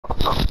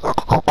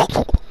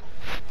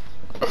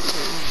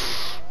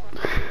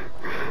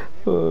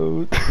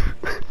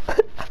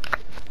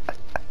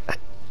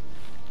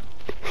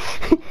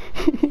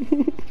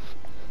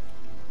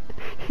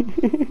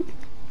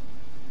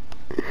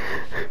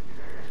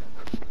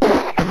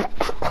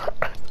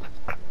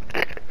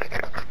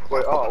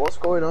what's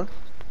going on?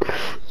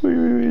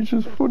 Wait, it's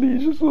just funny,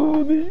 it's just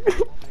funny.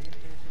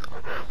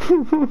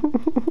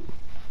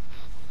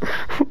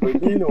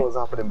 Wait, do you know what's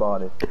happening,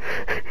 Barney?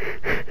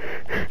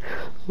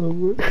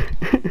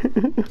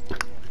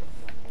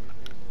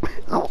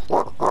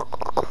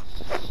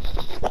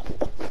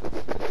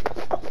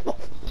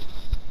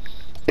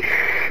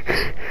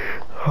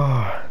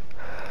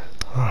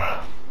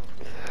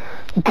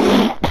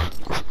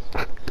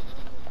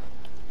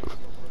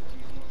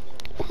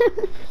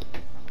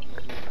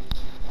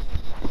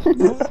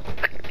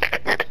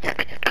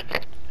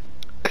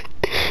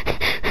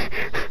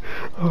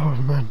 Oh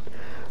man,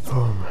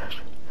 oh man.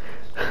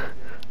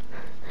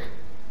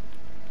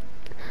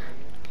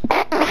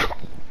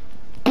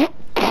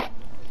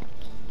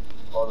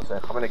 Honestly,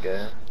 I'm in a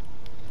game.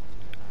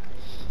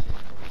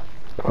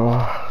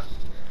 Oh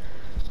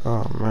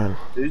man.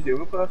 Who's the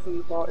other person in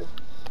the party?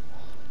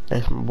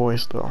 It's my boy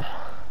still.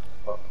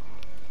 Oh.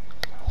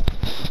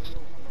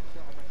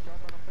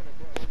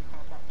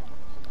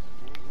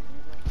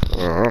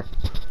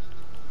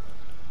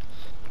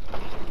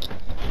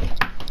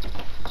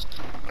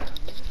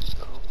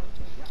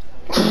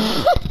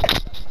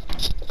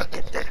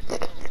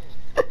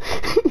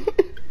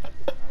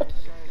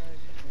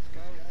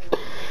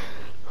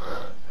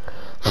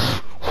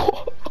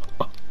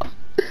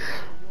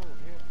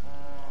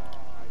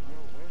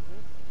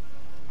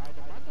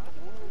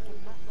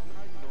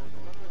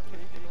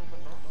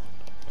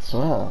 So,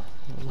 what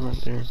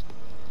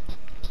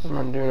am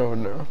I doing over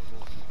there?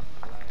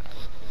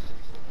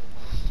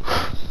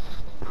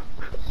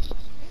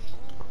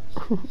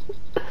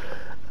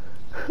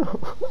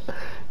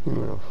 You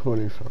know,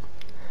 funny fun.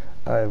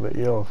 Alright, but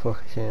yo,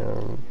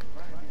 fucking,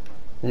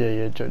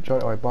 yeah,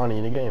 join our Barney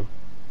in the game.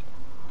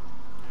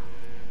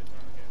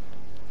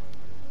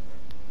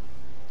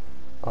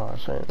 Oh,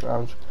 shit,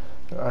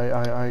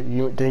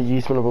 they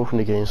used one of both in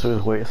the game, so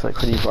it's wait, it's like,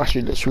 could you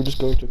actually, should we just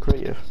go into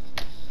creative?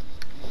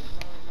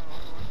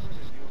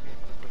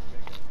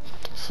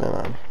 Say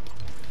that.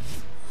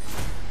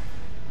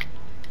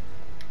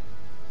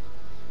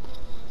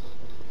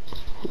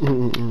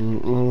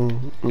 No,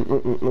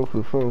 for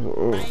the first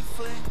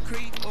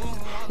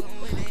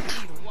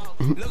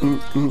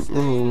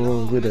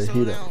with a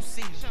heater.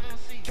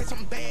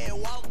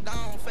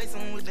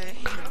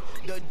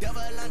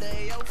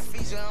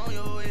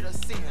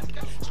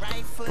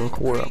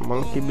 Call that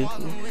monkey bitch.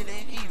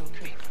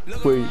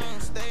 Wait.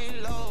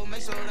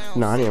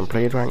 Nah, I didn't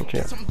play ranked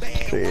yet.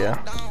 So yeah.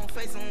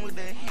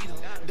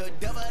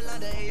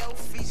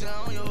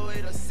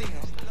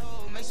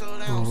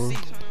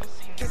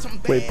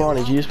 Wait,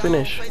 Barney, did you just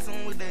finish?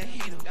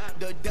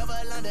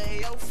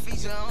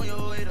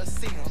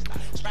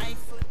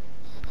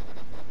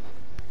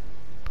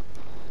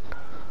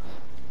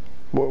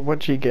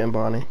 What'd you get,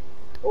 Barney?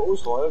 What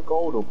was higher,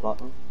 gold or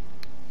platinum?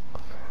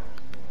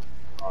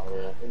 Oh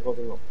yeah, I think I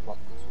got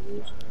platinum to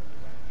use.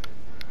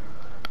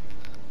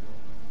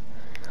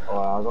 Oh,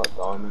 I got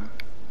diamond.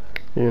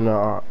 You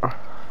know,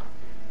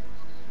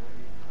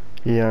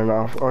 yeah,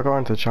 no, I got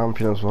into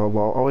champion as well,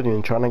 but I wasn't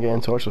even trying to get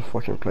into it, I was just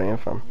fucking playing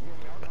fam.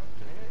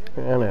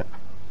 Innit?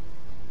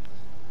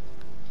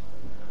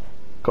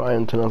 Got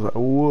into it and I was like,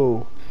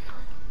 whoa.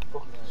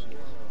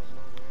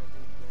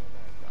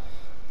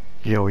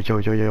 Yo,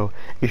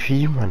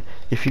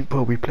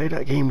 bro, we played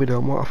that game with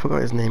I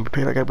forgot his name, we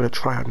played that game with a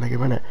tryhard nigga,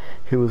 innit?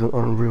 He was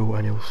unreal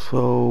and it was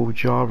so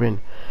jarring.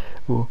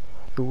 Well,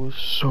 it was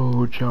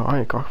so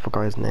jarring, I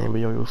forgot his name,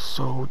 but yo, it was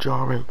so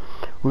jarring.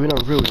 We were in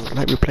Unreal, it was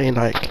like we were playing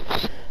like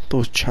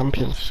those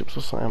championships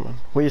or something, man.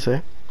 What do you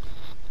say?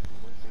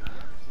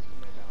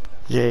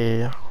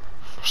 Yeah.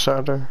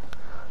 Saturday.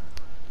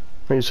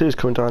 When you see it's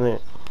coming down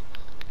it,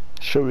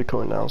 should be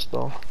coming down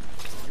still.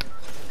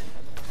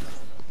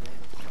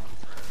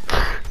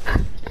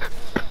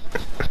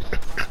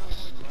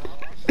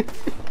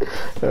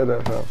 Yeah,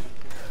 that fam.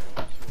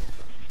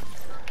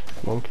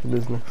 Monkey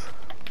business.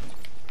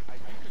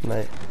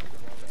 Mate.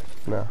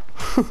 Nah.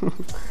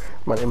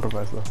 Might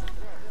improvise though.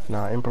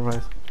 Nah,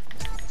 improvise.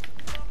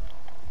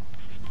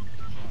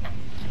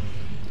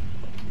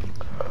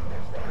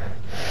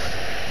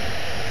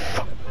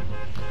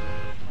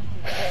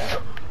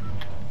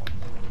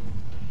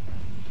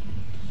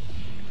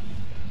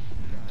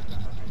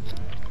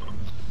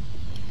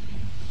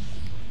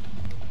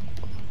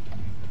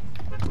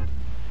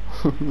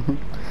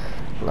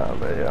 Nah,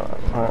 but yeah,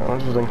 I'll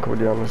just link with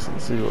you on this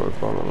and see what we're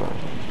going on.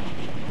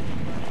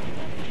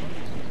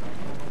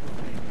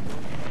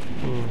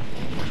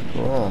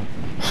 Yeah.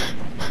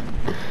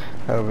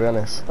 I'll be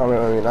honest.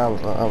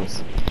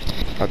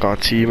 I got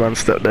a T-man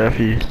step there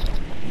for you.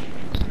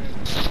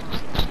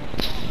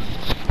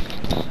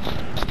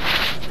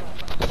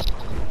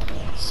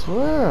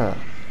 Swear.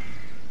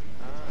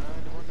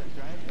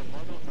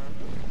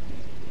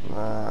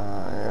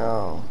 Nah,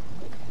 yo.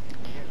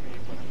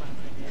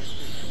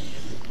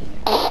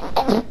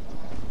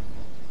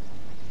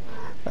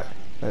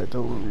 Hey,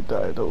 don't worry,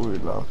 die, don't worry,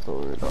 laugh,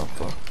 bro.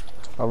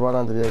 I ran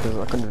under there because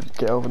I couldn't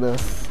get over there.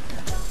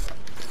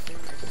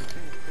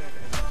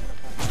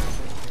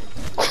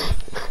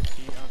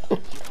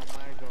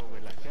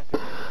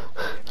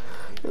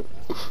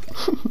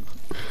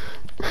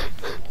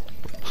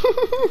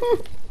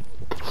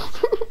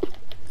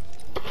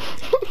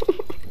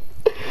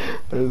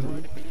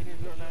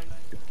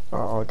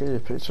 I'll get you a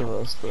picture of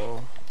us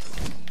though.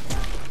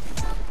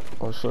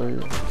 I'll show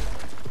you.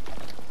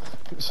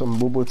 Some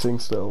bubble thing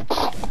still.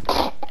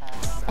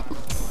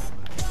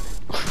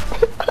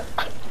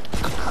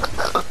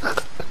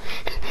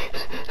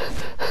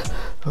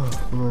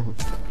 Oh man.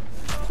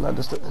 Nah,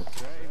 just it.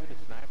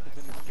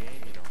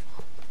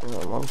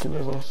 Yeah, man,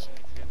 killing us.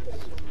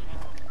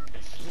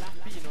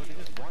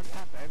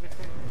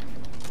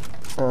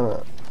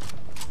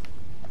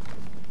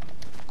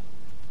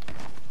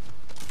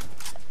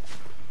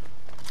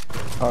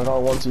 I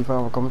got 125,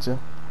 I'm coming to you.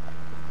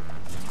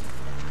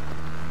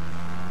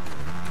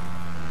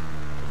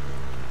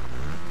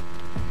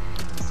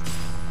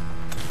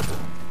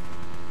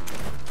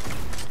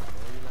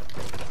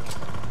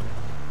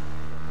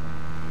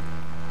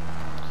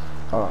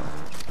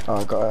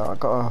 I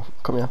got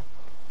come here.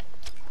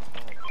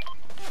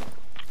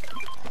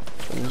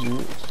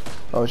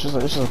 Oh, it's just a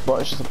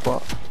bot, it's just a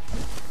bot.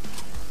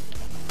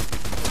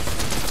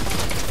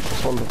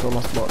 Just one to kill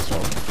my spots,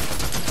 man.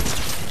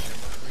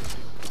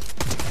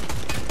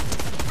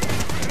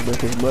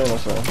 Break his brain or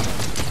something.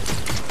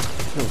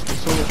 Yo, there's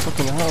so much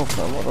fucking health,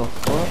 man, what the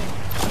fuck?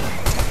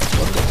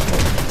 What the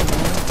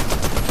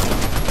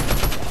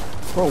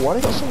fuck? Bro, why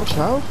they got so much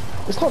health?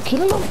 It's not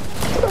killing them.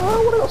 What the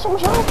hell, why they got so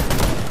much health?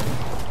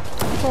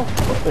 Oh,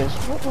 fuck this,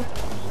 what the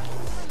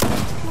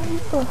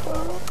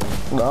hell?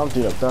 No, I'm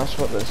doing a dash,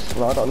 fuck this.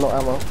 No, I got no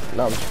ammo.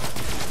 No,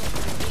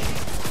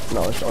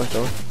 I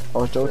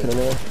was joking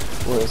anyway.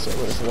 Wait a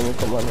second, let me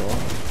come on here.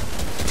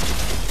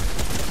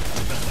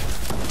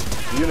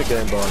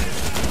 Unigame bomb.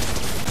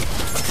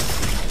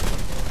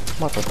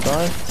 I'm about to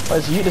die. Oh,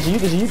 there's a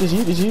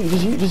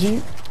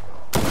you.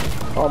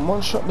 Oh, I'm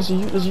one shot, there's a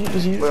you. Wait,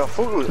 I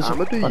thought it was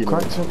Amadou, you know. I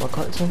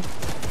cracked him.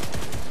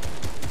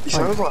 He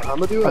sounds like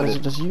Amadou, oh, there's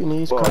a you in here,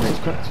 he's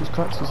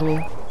cracked, he's in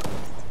here.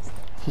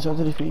 He's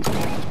under the feet,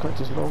 he's cracked,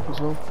 he's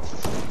low.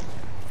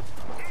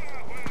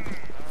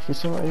 He's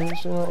still right here,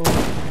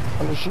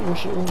 I'm just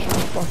shooting,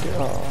 fuck it.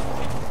 Oh.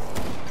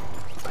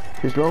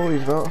 He's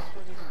low.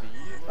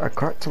 I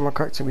cracked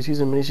him, he's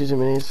using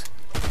minis.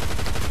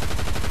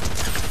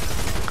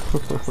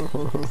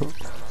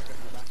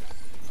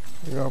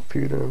 I got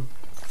pewed him.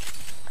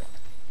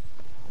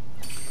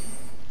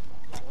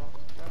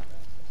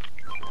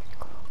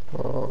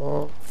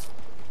 Oh.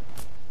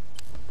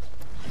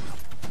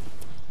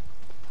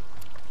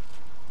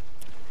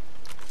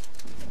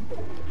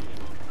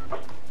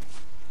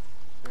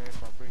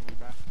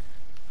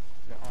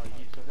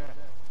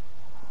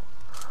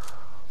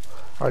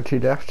 Alright, to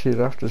your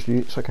left, there's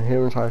Utes, I can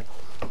hear him type.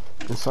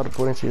 Inside the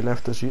building to your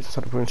left, there's Utes,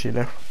 inside the building to your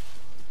left.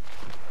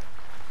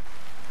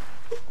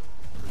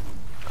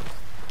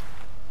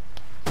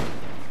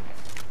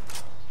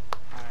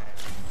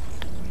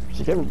 If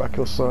you get me back,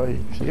 you'll say.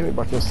 If you get me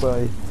back, you'll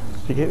say.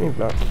 If you get me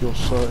back, you'll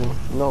say.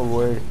 No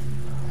way.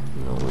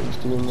 No way he's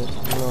doing it.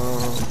 No.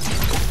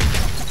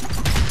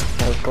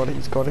 Oh,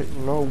 he's got it.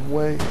 No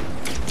way.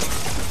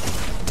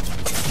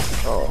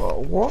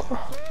 Oh, what?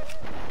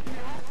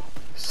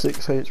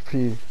 6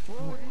 HP.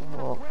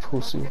 Oh,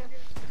 pussy.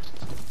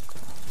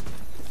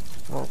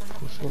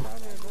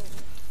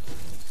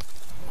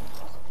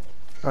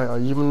 Hey, are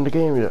you even in the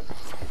game yet?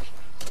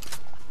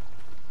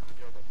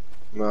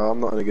 No, I'm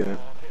not in the game.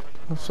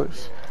 That's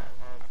 6.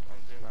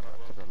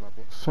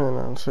 Say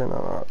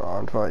no, I'll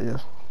invite you.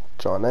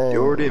 Johnny.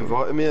 You already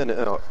invited me,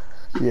 innit?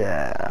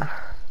 Yeah.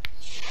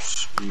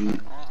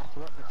 Sweet.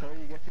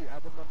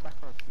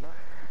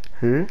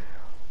 Who?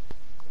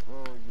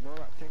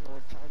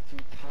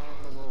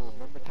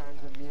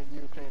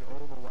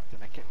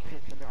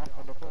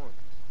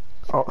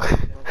 Oh.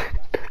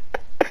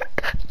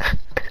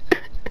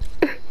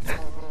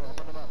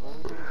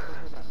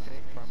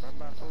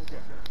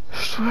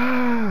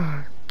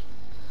 Swear.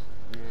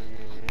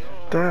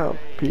 That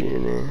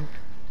beanie.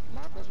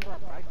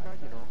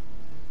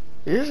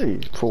 Is he?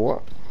 For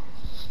what?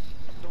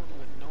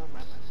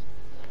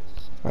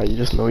 Oh, you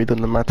just know he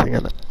done the mad thing,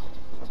 innit?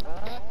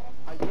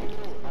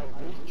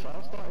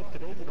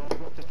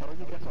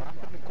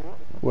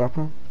 What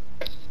happened?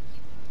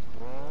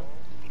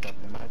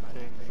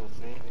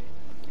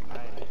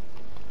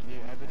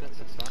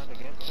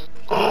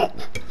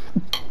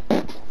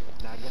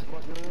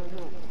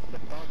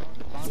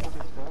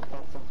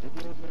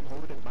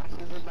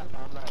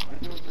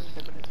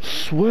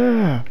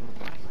 Swear.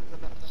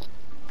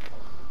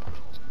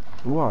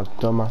 What a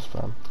dumbass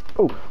fam.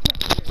 Oh,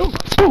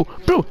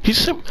 bro, he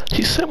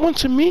sent one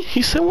to me.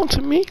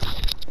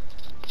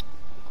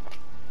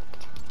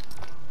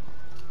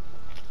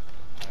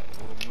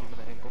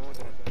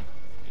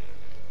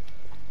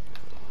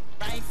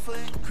 Right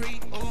foot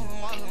creep,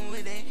 walking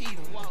with that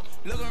heater.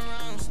 Look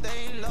around,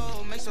 stay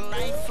low, make sure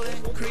right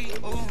foot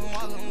creep,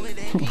 walking with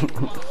that heater.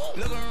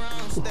 Look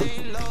around,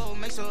 stay low,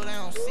 make sure they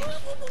don't see.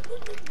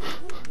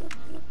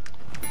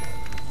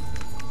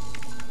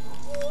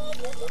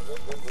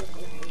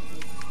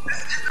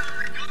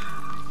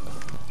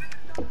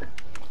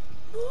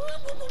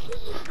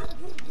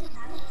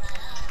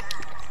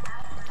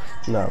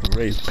 Nah,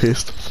 Ray's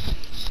pissed.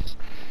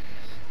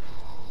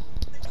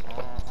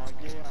 Yeah,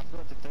 I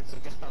forgot to text her.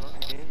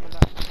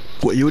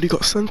 What, you already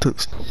got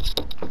sentenced?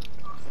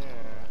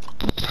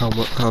 How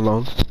much? How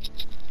long?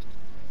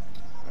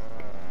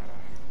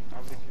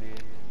 Obviously,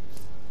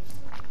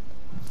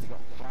 he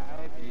got 5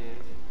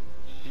 years,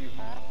 2.5.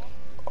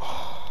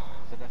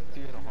 So that's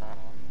 2.5.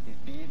 He's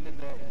been in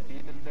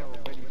there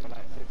already for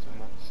like 6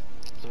 months.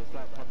 So it's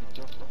like probably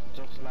just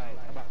like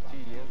about 2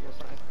 years or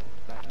something.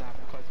 Like now,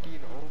 because he's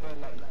been over,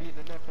 like he's been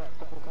in there for like a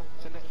couple of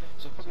months, innit?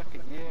 So for like a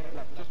year,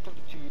 like just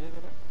under 2 years,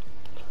 innit?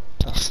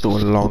 That's still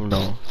long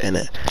though,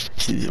 innit?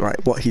 He's right.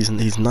 What? He's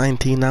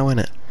 19 now,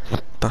 innit?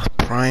 That's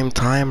prime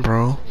time,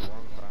 bro.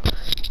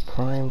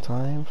 Prime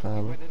time,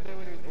 fam. Went in there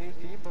when he was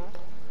 18, bro.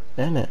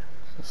 Innit?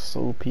 That's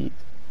so peak.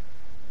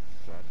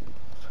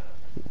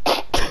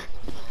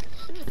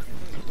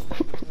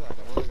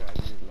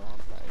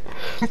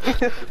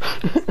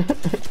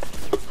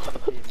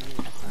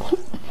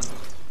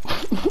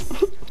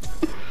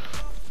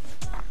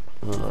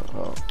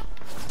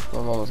 My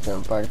mum was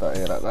getting bagged out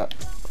here like that.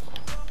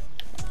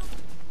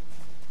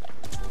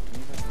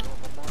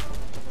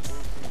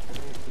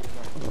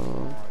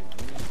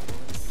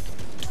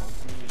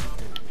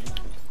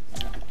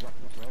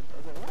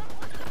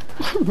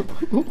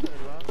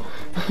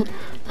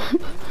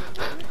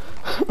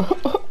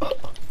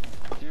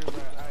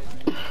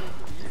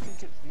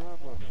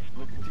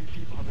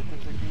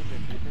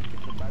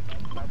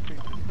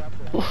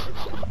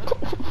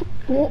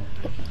 What?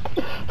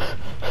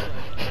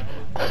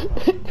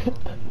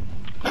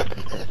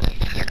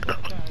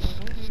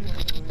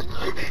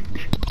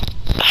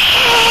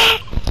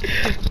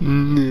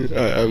 I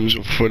am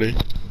so funny.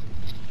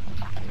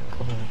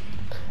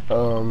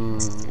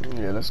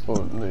 Yeah, let's go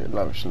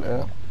lavish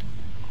later.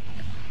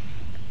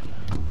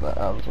 That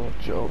arms all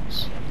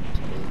jokes.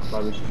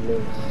 Lavish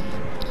later.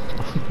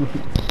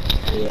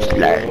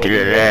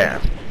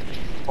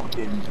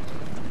 Fucking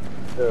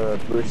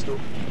Bristol.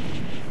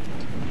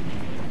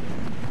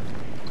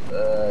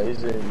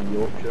 He's in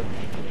Yorkshire.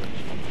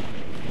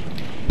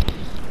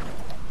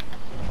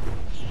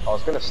 I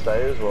was gonna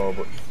stay as well,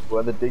 but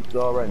where the digs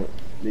are, and it's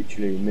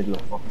literally middle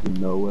of fucking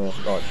nowhere.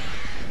 Like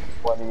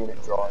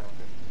 20-minute drive.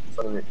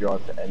 20-minute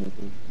drive to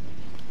anything.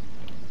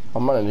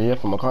 I'm running here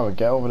from my car to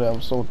get over there.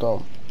 I'm so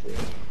dumb.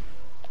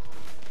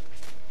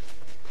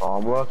 Oh,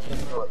 I'm working.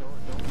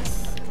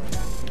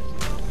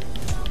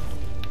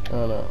 I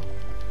don't know.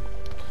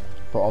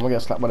 But I'm gonna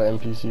get slapped by the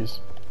NPCs.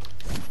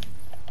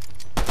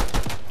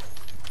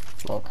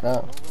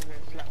 Okay.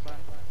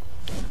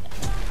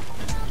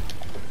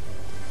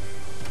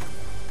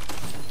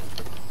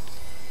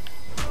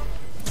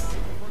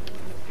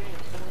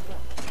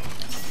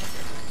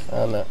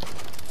 And that,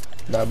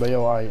 but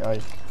yo,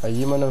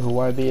 you know who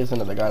YB is,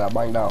 isn't it? The guy that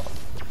banged out.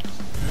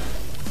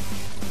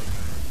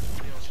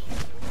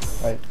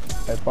 Hey,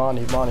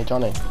 Barney, Johnny.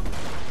 You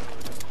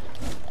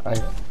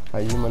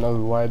know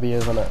who YB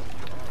is, isn't it?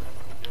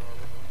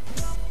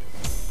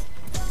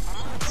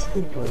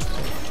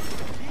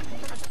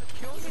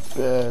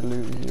 Bare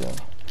loot here.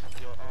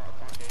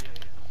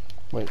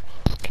 Wait,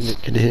 can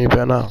you hear me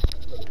better now?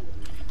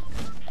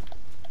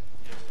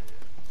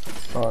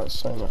 Alright,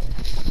 same it.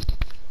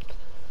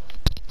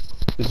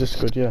 Is this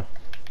good? Yeah.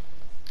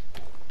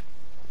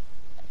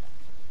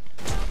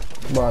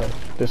 Barney,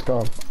 this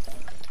gone.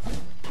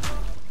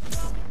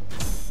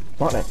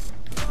 Barney.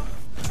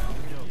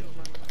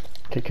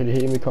 Okay, can you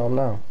hear me calm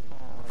now?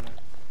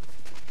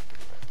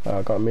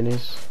 I got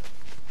minis.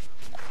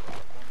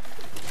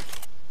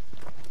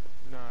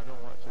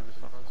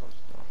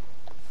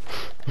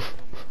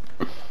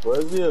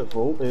 Where's the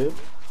vault here?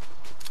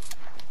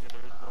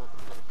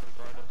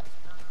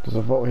 There's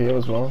a vault here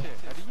as well.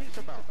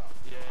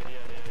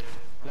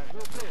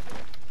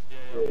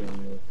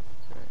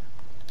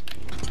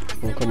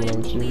 I'm coming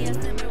over to you.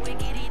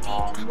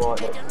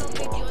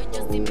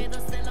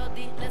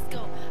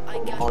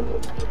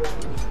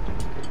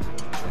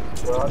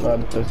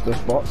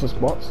 There's bots, there's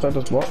bots.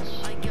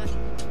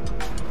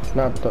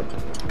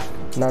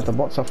 Now the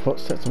bots have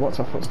footsteps,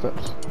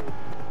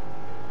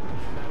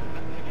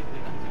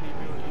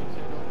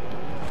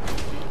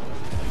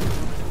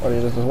 Oh yeah,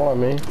 there's one on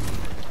me.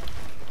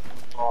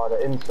 Oh,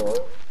 the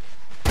inside.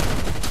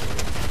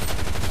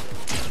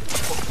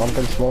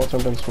 Something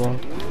small.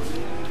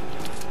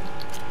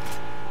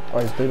 Oh,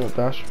 he's doing a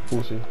dash,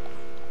 pussy.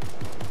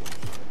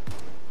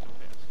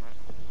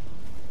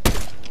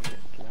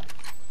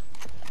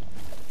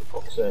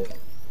 Fuck's sake.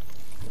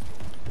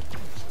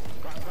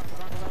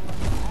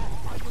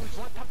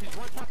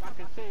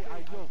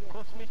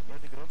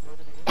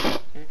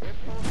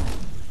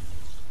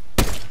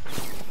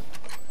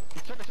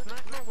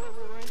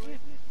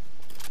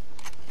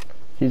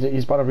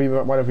 He's by the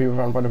Reaper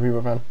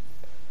van.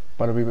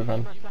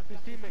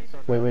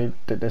 Wait,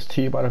 there's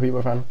two by the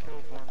Reaper van.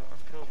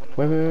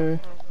 Wait,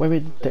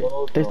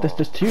 there's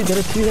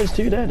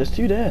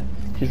two there.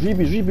 He's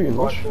rebooting,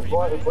 rush.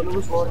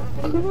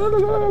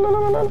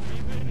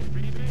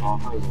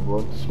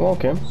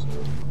 Smoke him.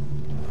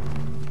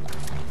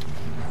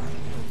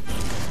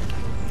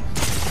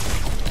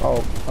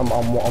 Oh,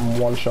 I'm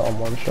one shot.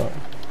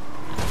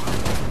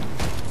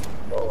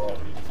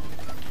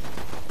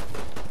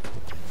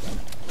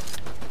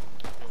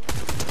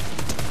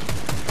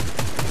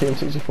 Team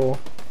 64.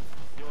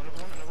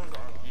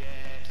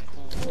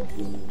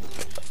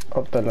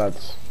 Up there,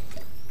 lads.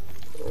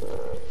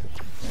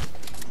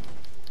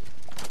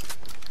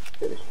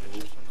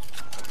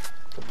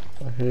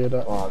 I hear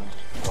that. Oh,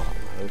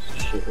 this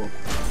is shit one.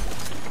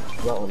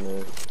 That one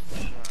there.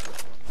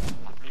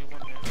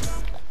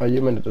 Oh,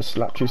 you meant to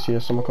slap juice here?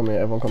 Someone come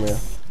here, everyone come here.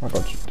 I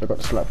got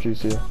the slap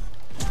juice here. Yeah,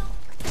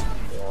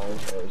 I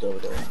thought it was over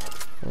there.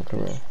 Oh,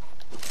 come here.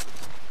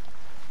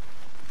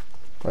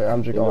 Wait,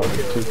 Andrew, oh,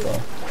 it's too far.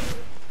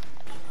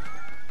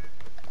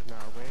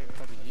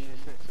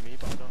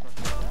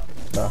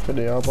 Nah, I think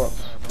they are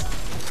bots.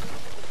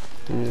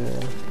 Yeah.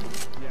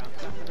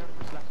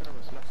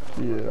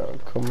 Yeah, I'm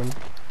coming.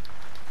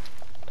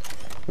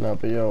 Nah,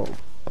 but yo,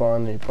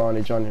 Barney,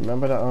 Johnny,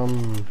 remember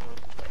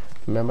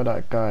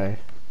that guy?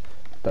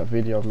 That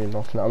video of me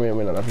knocking out, I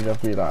mean that video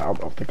of me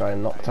like of the guy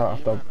knocked out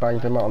after I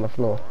banged him out on the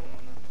floor.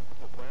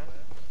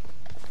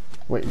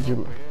 Wait, can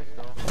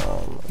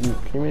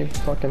you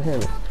fucking hear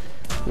me?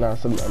 Nah,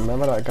 so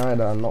remember that guy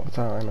that I knocked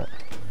out, innit?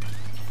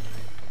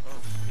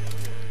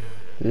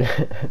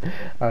 Yeah,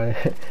 I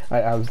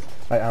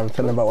am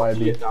telling about what I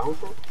do.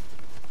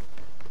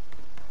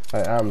 I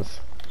am.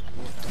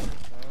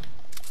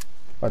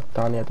 But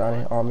Danny,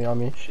 army.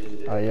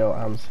 Yo,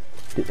 Ams.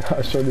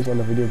 I showed this on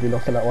the video of me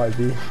knocking out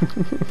YB.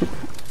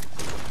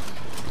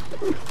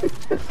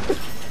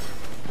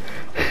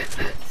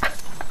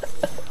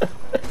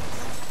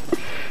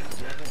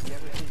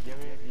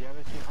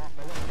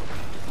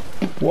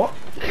 What?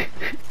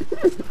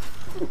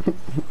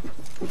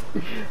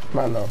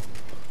 Man, no.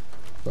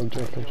 I'm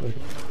joking.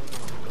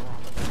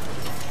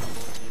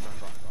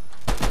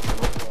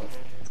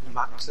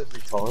 Max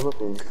every time, I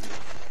think.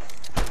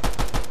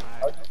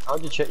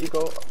 How'd you check you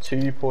got?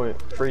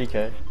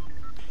 2.3k?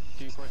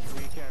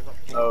 2.3k, I got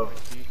 2.3k. Oh.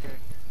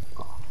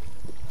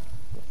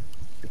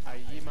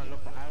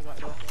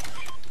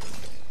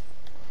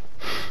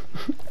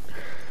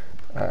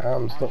 I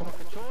am stop.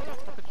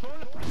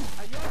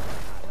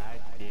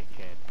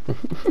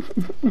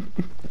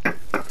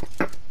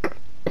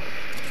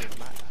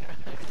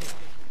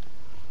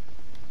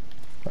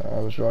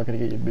 I'm sure I can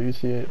get your booty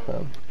here,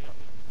 fam.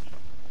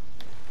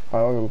 I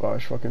already got a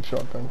fucking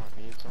shotgun.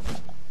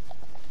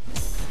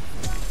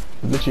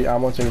 Literally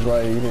ammo things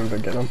right here, you didn't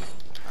even get them.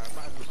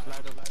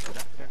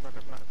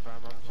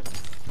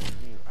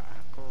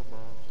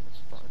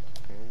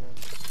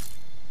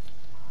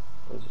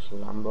 There's just a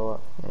Lambo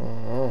up. I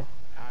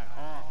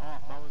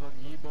was on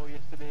Yibo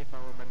yesterday,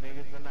 fam, with my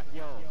niggas and that,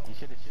 yo, you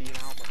should have seen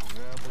how much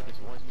verbal this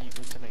one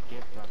Yibo gonna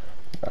give, fam.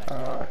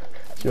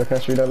 You reckon I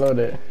should reload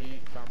it?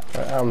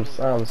 Arms.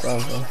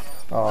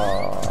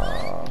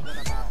 Aww.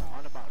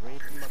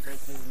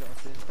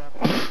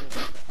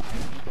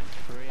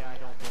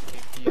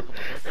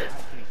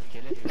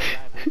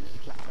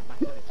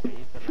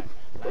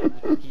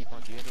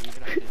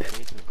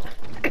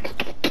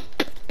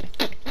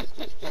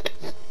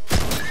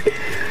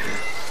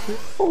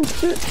 Oh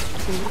shit!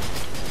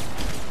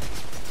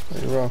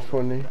 You're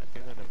funny.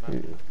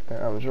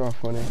 You're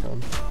funny, man.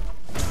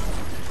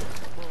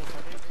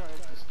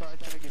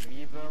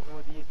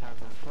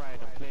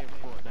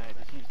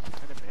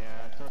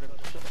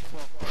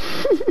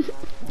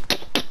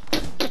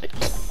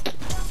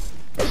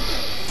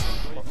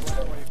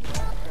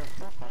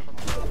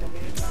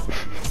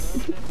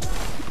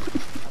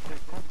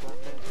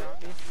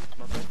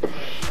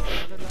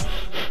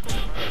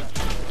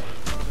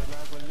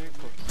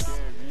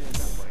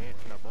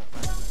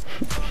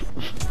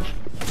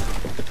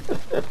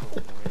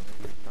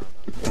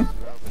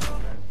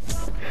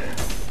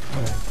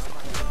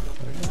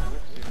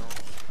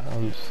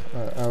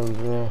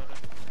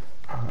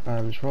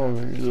 I'm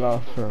really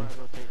laughing.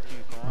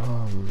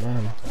 Oh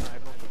man.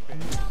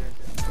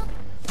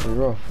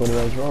 You're funny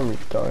as wrong, you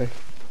die.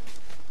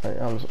 Hey,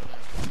 I'm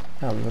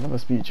another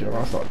speech here,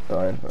 I'll start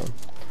dying, fam.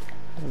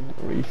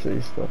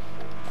 Re-say stuff.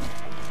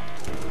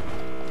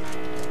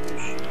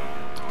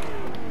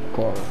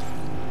 Come on.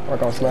 I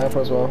got a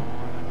sniper as well.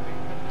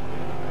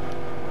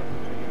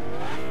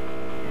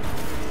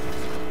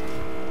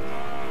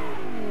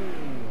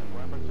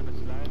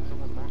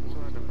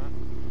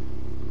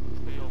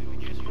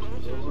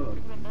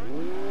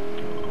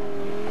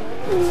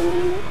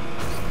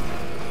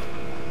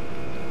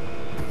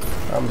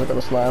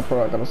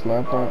 I got a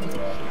sniper.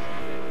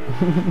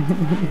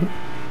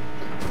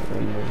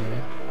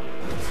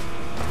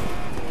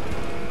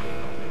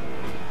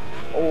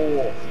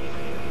 Oh!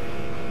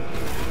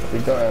 We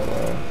got him,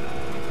 man.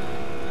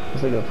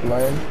 This nigga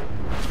flying.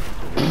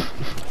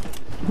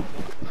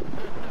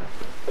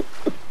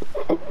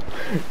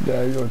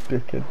 Yeah, you're a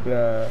dickhead,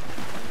 yeah.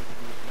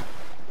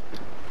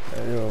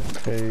 You're a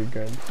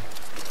pagan.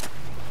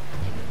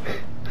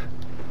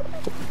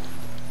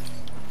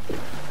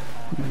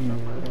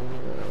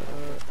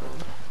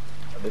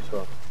 This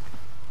one.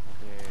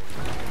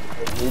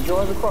 Can you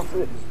drive across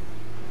this?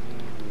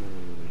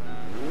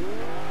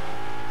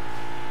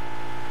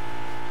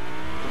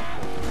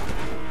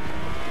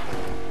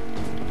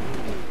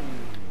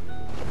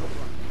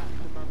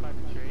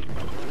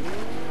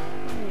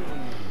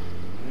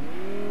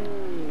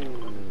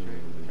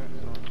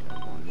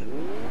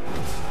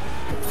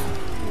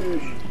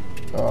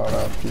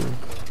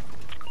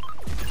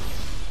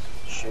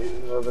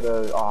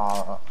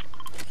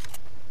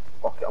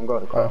 I'm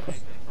going across.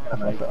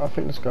 I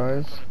think this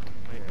guy's.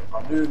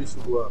 I knew this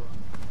would work.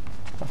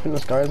 I think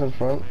this guy's in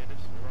front.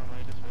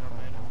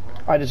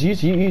 I just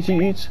use. Yeah.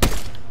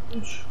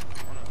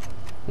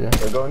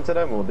 We're going to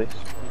them or this?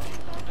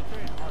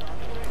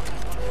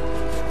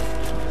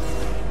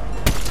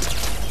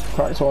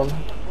 Cracked one.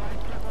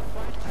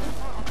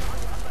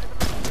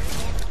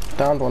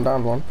 Downed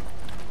one.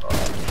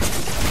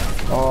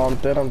 Oh, I'm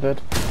dead.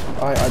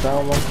 I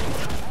downed one.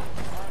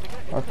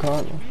 I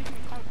can't.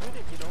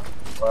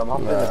 Well, I'm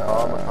hopping in the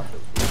car, man.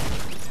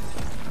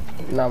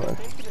 Nah, man.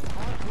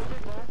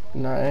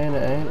 Nah,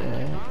 it ain't.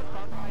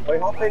 Oi,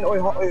 hop in, oi,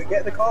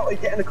 get in the car,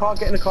 get in the car.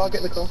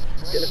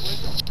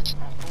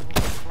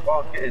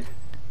 Oh, get in.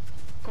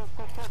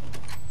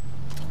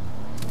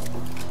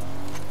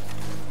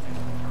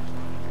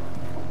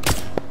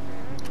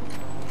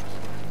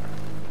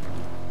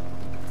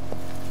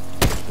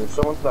 There's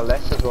someone to the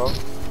left as well.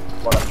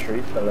 Well, that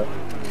tree to the left.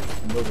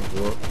 Another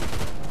door.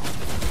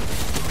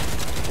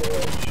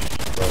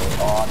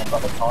 Oh, they've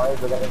got the tires,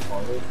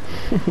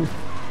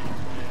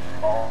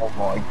 Oh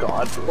my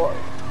god, what?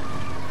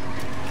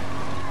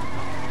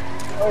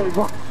 Oh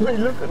god, wait,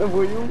 look at the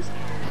wheels.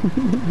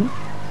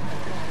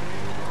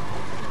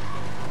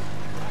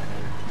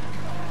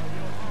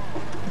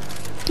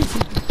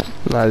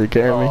 Nah, you're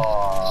getting me.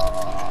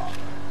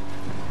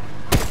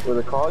 Well,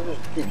 the car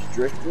just keeps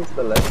drifting to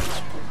the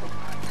left.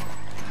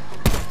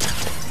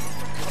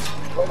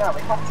 Wait, now,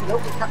 we're catching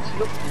up.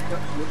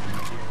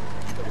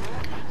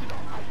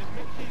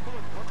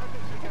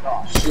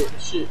 Oh,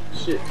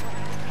 shit.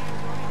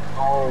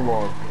 Oh my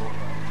god.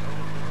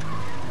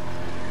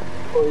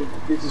 Oh,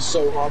 this is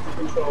so hard to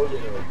control, you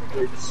know.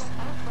 It's...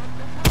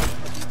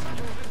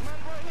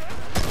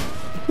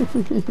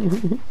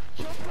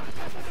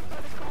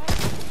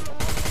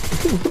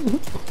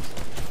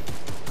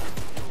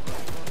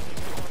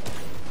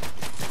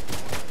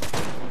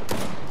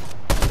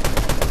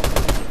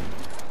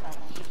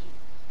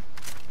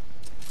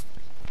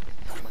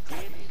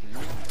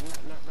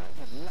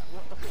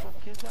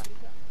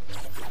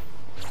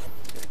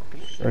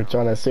 We're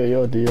trying to sell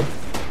your deal.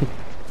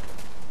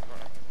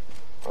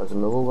 There's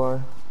another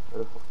guy.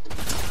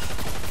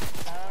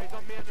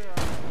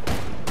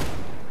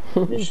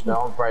 You should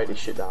now break this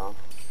shit down.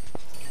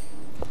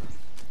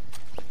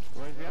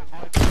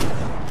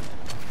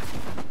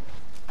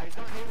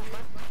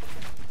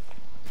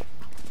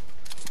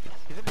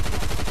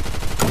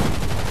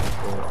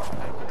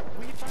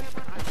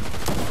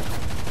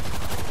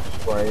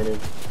 Spraying him.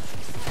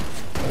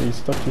 Oh, he's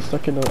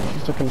stuck in the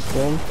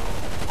storm.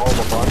 Oh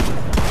my god.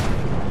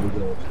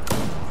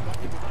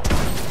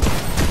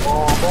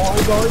 Oh god,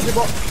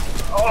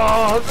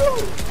 oh no!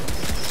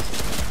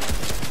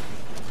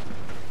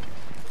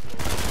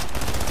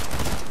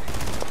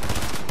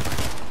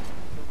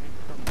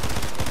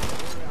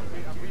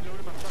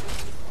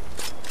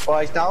 Oh,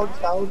 he's down.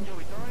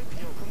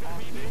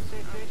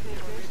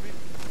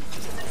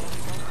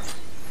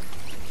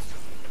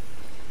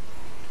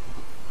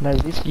 No,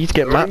 he's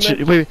get match.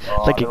 Wait,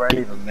 Oh, like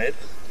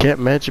get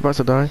match. You're about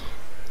to die.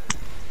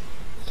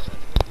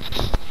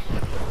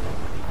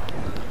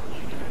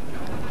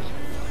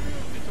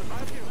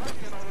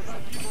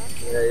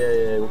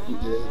 Yeah, we'll keep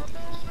doing it.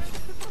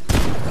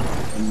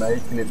 I'm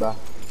making it back.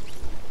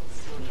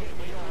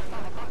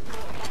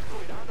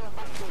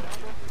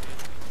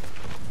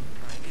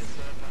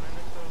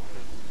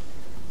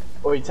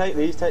 Oh, you take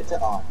these, take.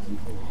 Oh.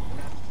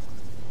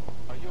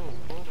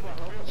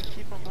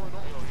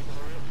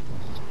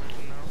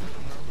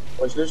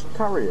 Oh, should I just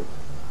carry him?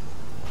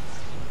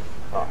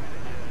 Oh.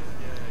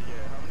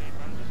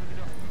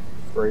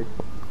 3.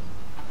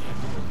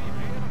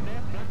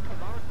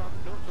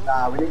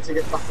 Nah, we need to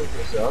get back into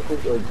the circle.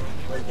 Wait,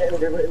 get in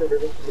the river.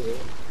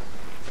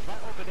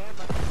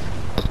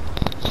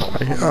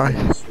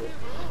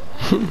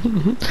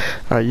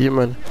 Aye, you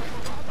man.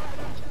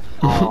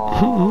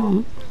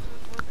 Oh.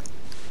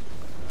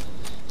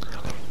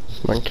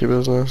 Monkey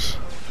business.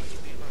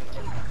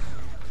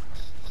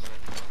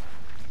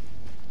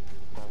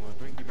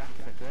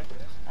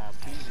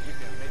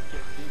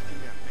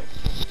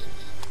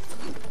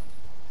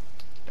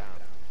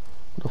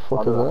 The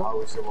fuck is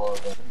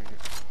that?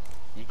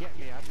 You get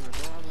me? I don't know.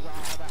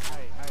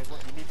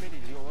 What you need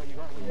minis? What you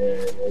got?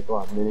 Yeah, go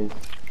on, minis.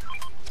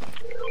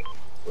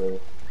 Yeah.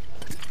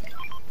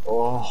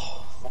 Oh,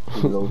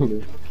 fucking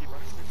lovely.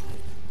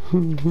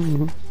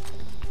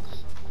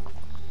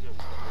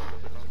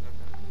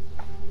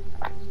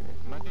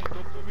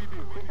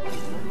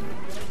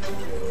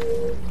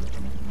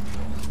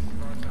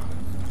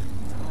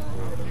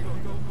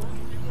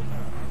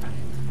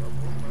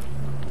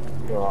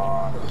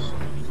 Gosh.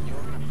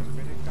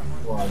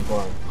 Go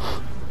on.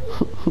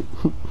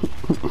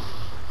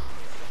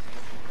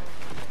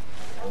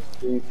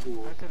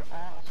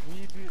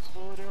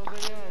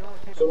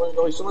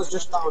 Someone's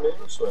just down here,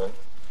 I swear.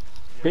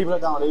 People are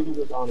down here,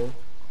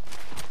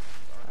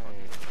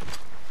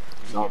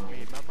 No.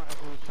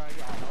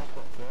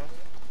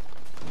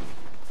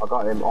 I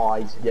got him, oh,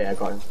 I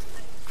got him.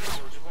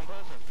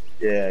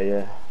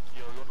 Yeah.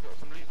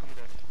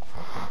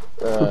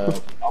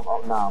 I'm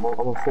Nah, I'm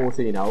on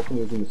 14 health and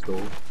he was in the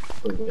store.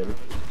 Couldn't get it.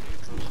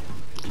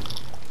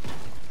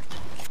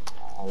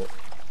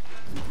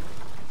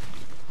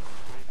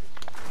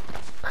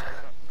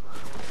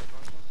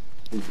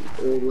 He's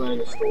all the way in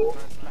the store.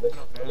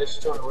 Let's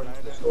try to run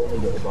into the store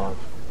and get the bar.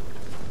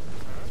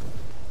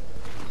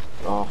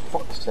 Oh,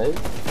 fuck's sake.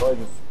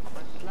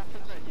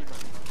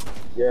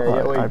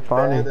 Yeah, wait,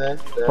 Barney. there.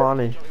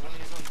 Barney.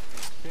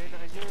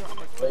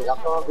 Wait, I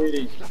can't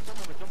really.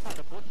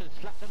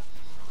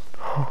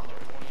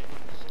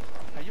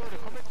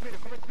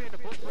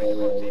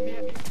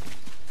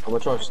 I'm gonna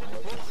try to.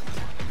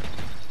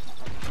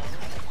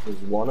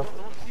 There's one. Yeah,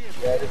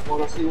 there's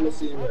one. I see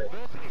him. Right.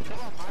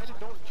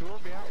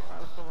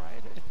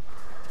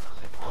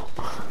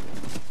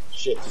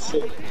 Shit.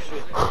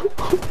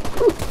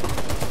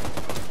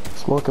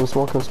 Smoke him, I'm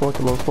smoking.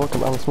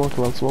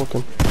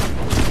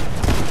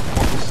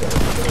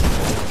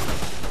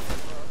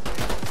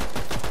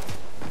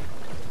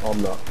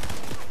 I'm not.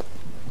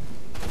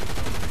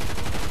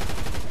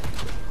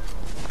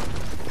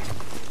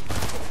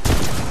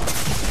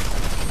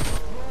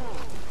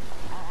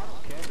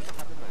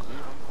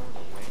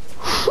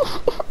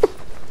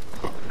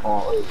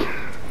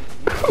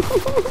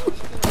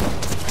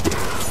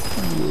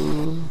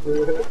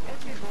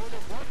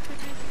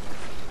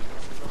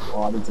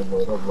 Oh, I need to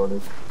load up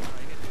running.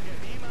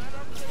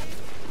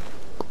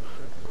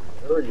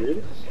 Where are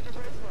you?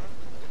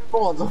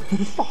 Oh,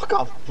 fuck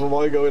off! Why am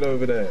I going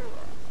over there?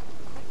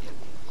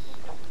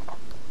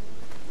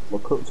 I'll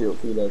cook you up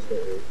for you guys,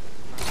 don't you?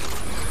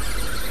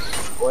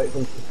 Wait for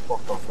them to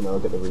fuck off and I'll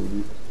get the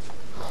reboot.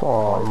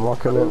 Oh, I'm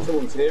locking it.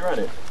 Someone's here, ain't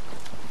it?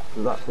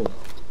 There's that thing.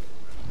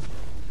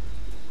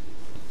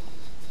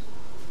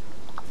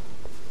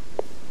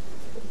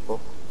 What the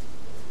fuck?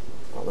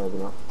 Oh, maybe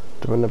not.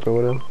 They're in the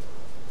building.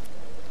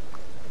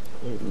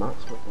 Hey,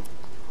 Matt's with me.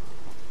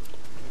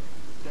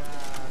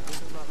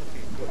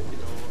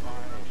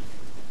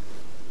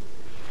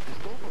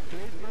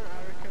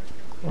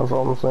 That's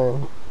all I'm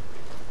saying.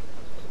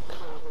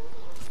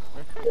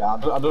 Yeah, I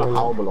don't know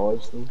how I'm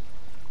alive still.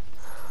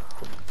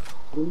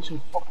 Give me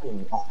some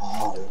fucking.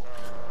 Oh.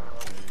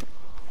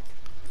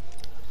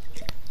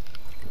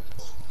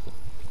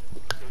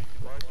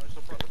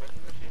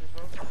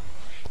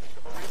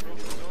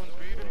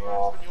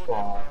 Oh,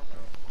 fuck.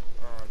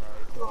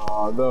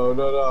 Oh, no,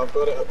 I've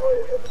got it.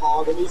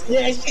 Wait,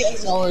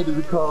 yes, I went to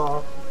the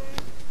car.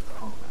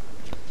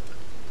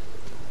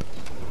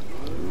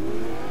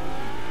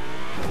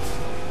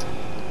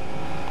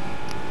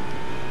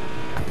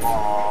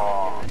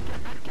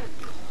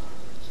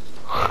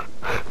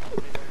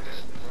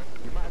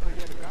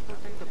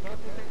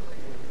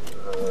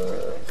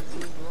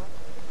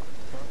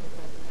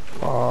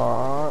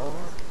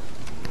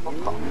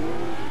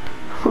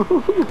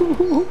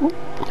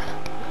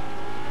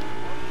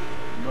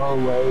 No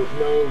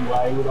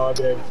way would I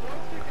do.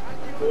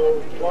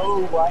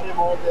 No way am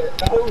I there.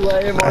 No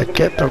way am I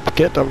Get them.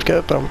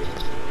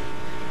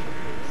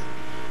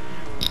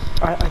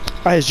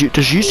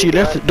 Does you see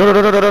left?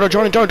 No,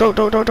 Johnny, don't.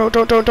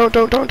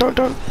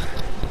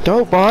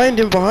 Don't, behind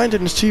him,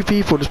 there's two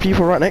people, there's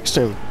people right next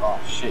to him. Oh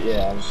shit,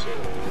 yeah,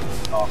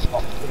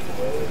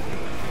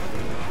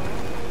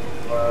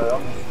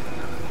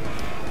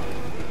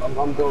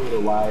 I'm going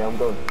away, I'm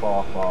going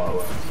far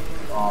away.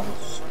 Oh,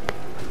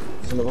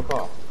 there's another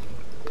car.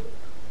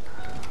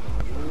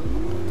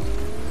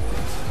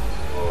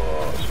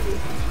 Oh, shit.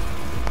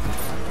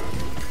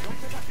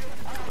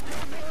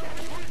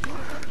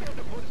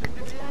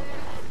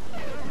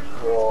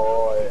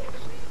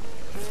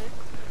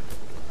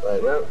 Right.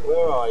 Wait,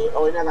 where are you?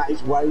 Oh, no, that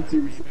is way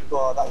too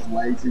far. That is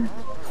way too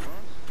far.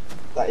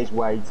 That is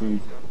way too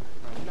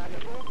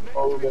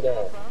far. Over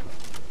there.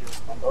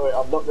 Oh, wait,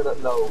 I'm not gonna.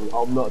 No,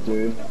 I'm not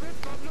doing that.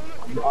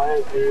 I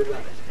ain't doing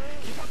that.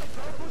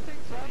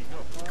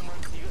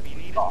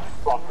 Oh,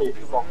 fuck it.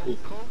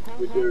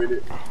 We're doing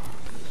it.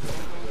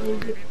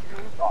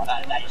 Oh,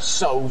 that is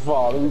so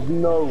far. There's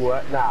no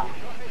way. Nah.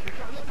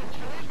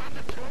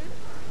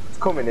 It's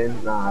coming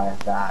in. Nah,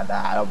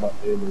 I'm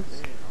not doing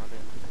this.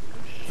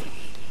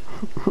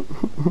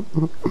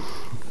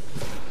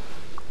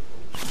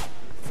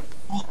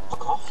 Oh,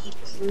 fuck off, you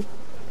true.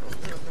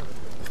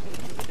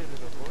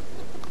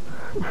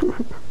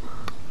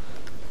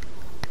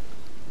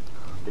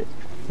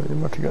 You're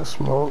about to get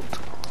smoked.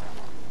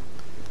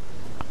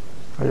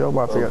 Are you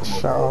about to get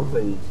shot on?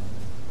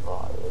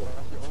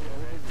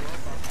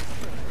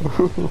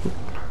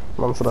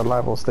 Mum said the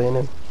live will staying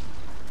in.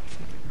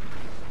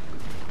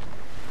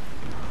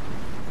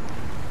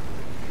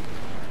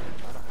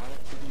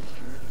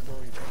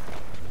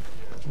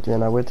 Yeah,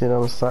 no, we're doing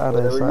on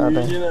Saturday.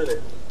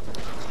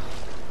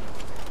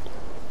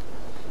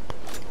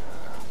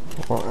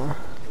 What?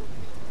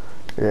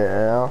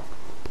 Yeah.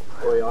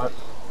 Oh, yeah.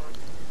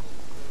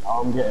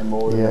 I'm getting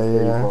more than a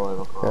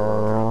 3-5.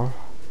 Yeah.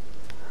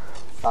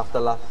 After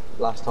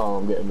last time,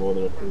 I'm getting more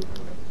than a 3.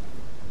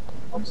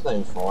 I'm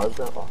staying 5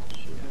 now. Oh,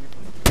 shit.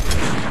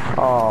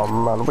 Oh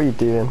man, what are you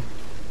doing?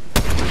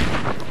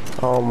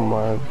 Oh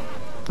my.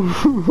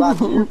 Lad,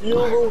 you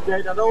were all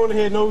dead. I don't want to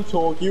hear no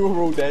talk. You were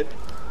all dead.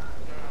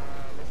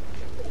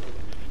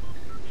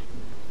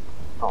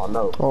 Oh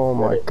no. Oh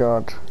my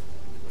god.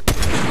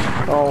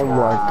 Oh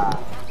my god.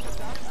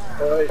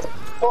 Alright,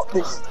 fuck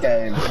this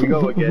game. We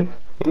go again.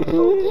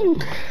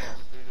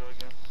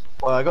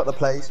 Well, I got the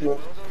placement.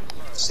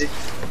 6.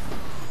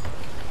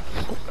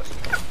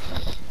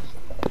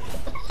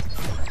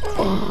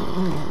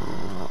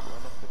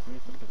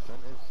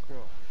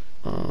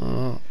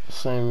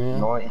 Same here.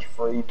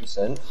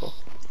 93%.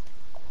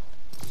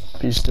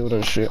 But you still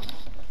don't shit.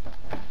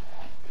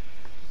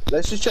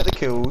 Let's just check the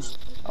kills.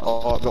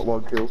 Oh, I've got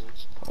 1 kill.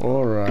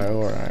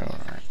 Alright.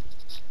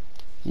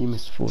 You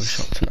missed 4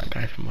 shots to that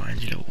guy from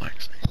behind you, little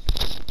wax.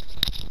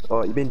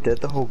 Oh, you've been dead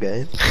the whole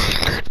game.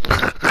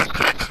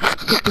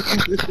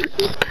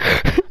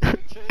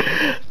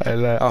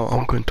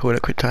 I'm going to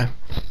toilet quick time.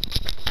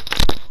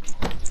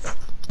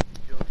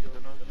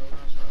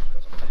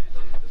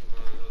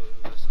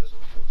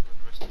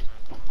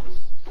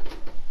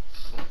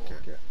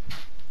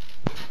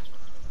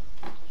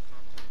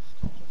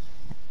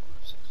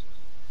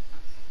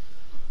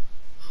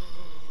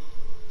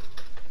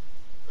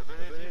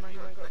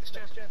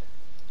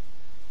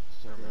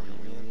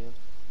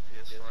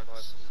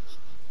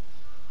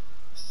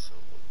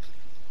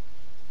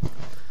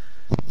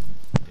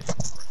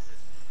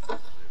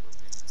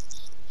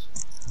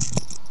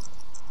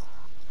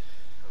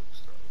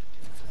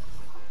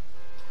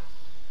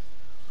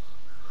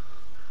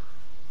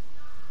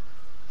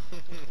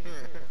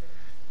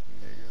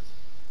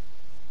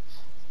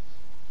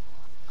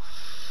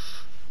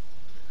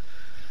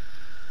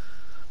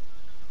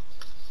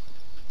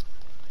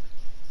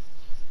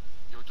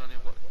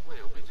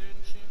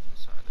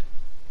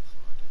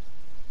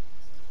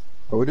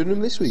 Are we doing them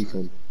this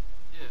weekend?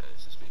 Yeah,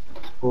 it's this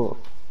weekend. What?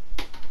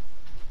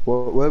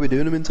 Where are we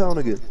doing them in town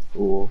again?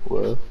 Or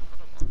where? I'm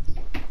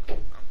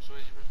sure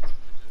you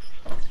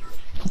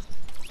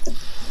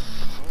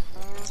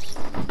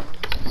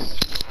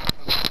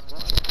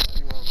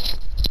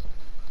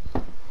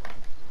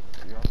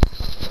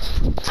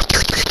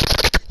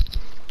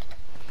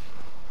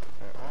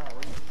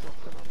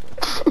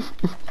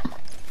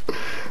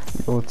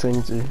Your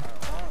thing, G.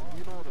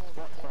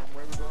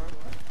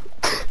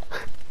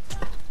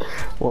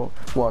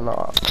 What,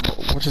 nah,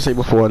 what'd you say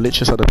before? I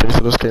literally said a thing, so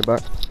I just came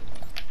back.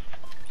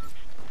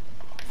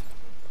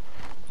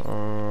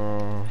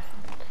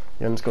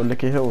 You want to go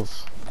Licky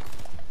Hills?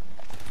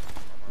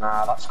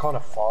 Nah, that's kind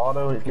of far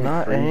though.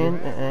 Nah, it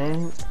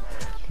ain't.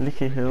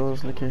 Licky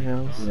Hills.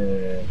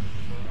 Yeah.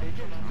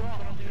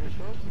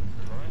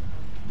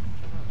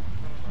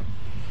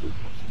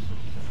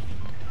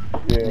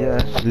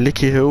 Yeah,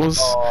 Licky Hills.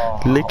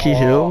 Licky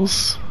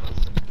Hills.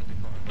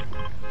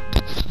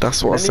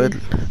 That's what I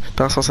said.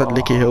 That's what I said,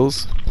 Licky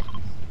Hills.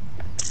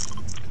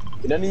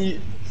 Did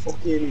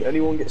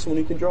anyone get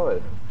someone who can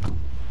drive?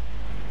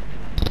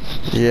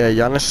 Yeah,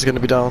 Yanis is gonna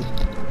be down.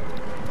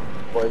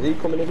 Why is he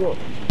coming as well?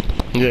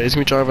 Yeah, he's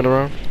gonna be driving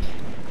around.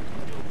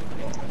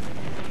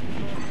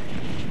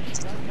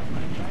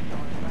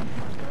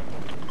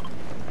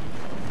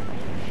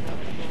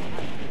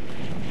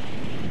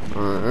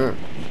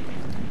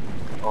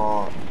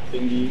 Oh,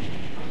 thingy.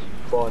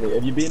 Barney,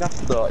 have you been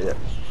after that yet?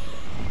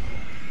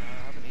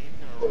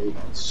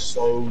 It's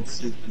so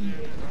sick.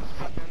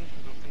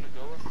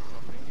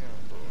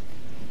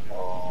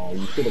 Oh,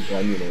 you could have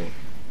gone, you know.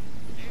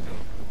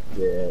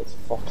 Yeah, it's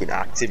fucking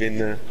active in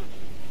there.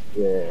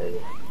 Yeah.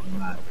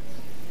 Mad.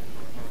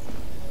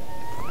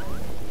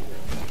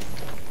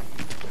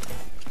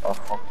 Oh,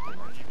 fuck.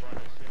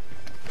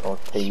 Oh,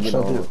 king, you Should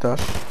I do know. it,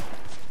 Dash?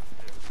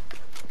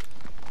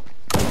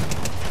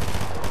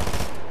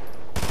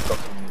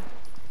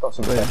 Got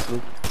some Wait.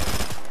 Tesla.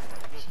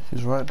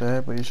 He's right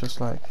there, but he's just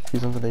like,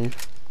 he's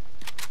underneath.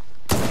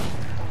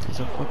 He's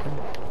a fucking...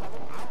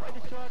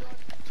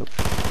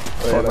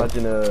 Wait,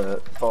 imagine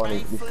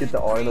Barney, this kid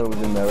that I know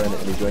was in there and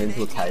he went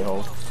into a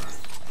K-hole.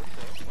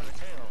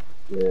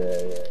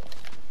 Yeah.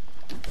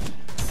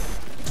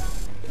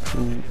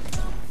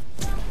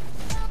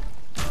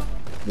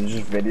 There's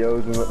just videos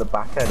of him at the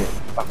back end,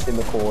 back in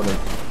the corner,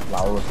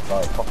 flower,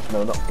 like,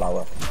 no, not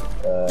flower,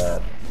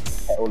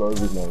 all over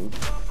his nose.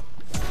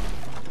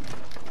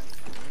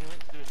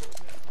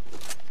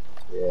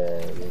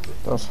 Yeah.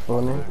 That's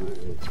funny.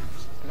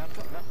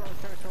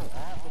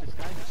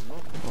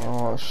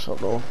 Oh, shut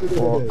the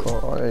fuck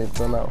up. I ain't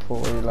done that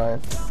for you,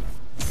 lying.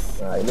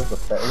 Nah, he looks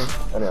upsetting,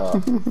 and it are.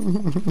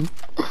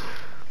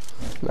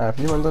 Nah, if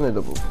you haven't done it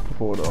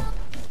before though.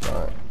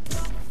 Alright.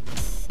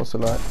 What's it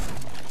like?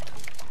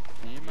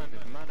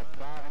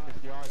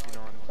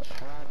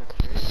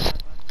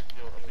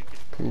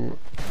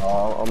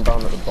 Oh, I'm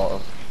down at the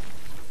bottom.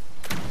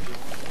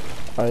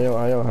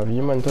 Ayo, have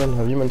you man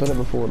done it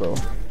before though?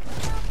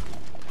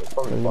 It's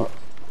probably bots.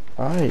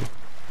 Aye.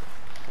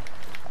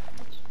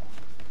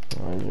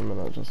 Oh, you man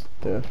are just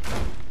deaf.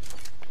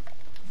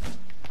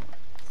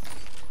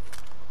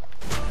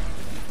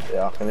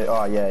 Yeah, I can.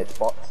 Oh yeah, it's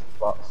bots.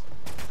 Bots.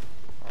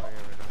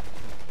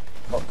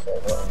 Bots.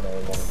 What a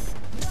name on it.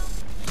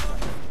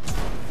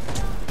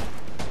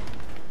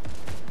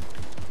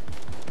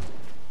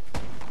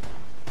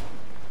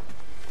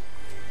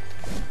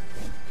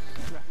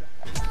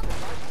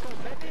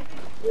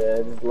 Yeah,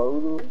 there's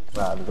loads of them.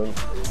 Nah, there's only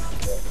 3.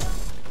 Yeah.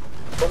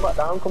 Come back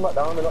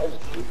down, they're not even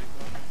shooting.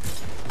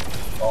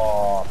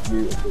 Oh,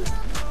 beautiful.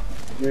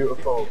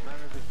 Beautiful.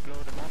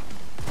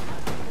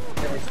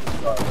 Finish this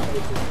guy,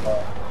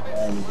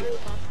 There you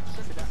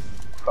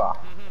go. Ah,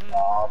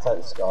 I'll take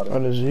the scar. Oh,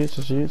 there's Yeats,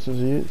 There's Yeats,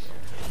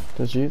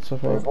 I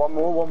There's think. one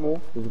more.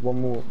 There's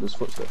one more. There's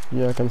footsteps.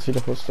 Yeah, I can see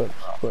the footsteps,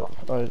 but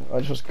I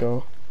just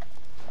go.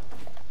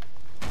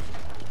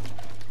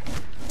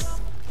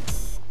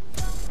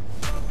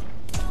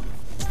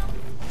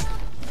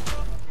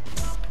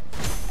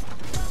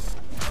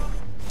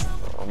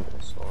 I'm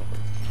gonna start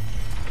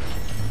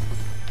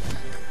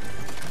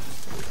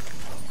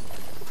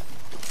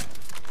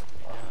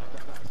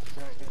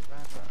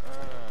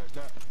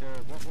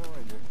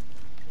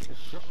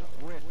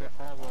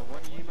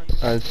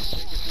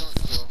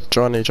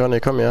it. Johnny,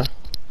 come here.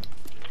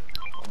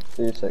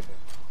 See you sick.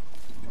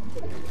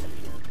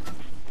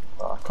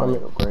 Oh, I Come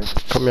can't upgrade.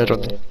 Come here,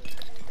 Johnny.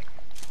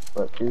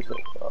 But see you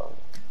sick.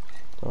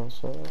 What's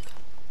that?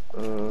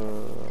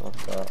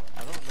 What's that? I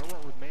don't know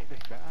what would make this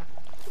better.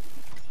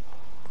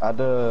 Add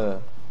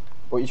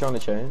what are you trying to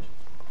change?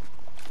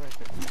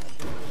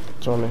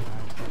 Johnny.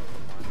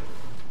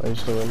 I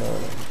used to win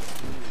that.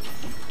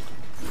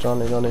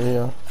 Johnny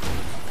here.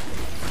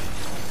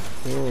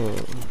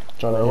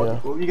 Johnny here.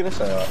 What were you gonna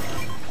say?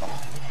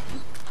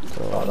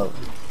 Oh, no.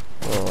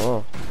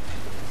 Oh.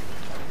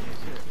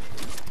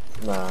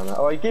 Nah.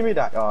 Oh, give me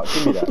that. Oh,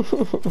 give me that.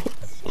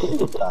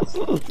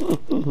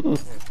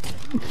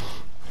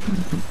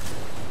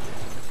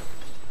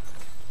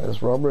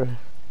 It's robbery.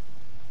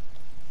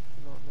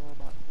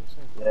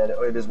 Yeah,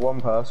 there's one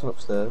person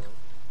upstairs.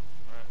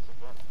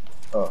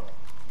 Oh.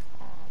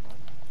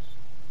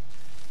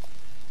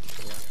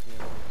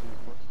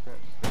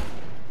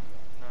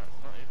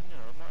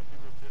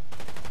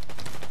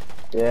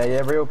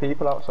 Yeah, real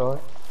people outside.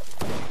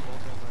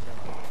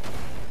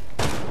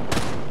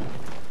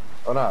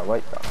 Oh no,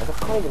 wait, I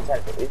can't even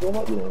take it. Is it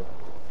not, you know?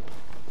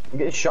 I'm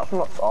getting shot from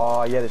like,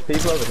 oh yeah, there's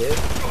people over here.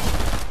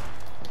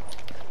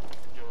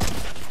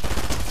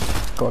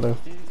 Got him.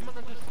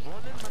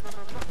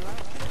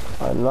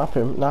 I nap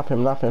him. Right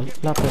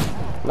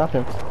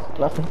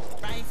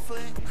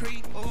foot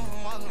creep,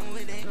 walking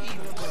with that heat.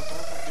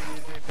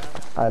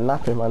 I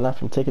nap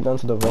him, take it down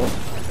to the vault.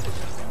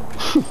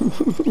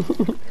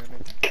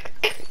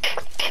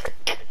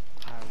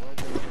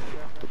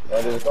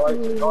 Yeah, there's a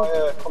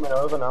guy coming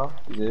over now.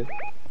 He's here.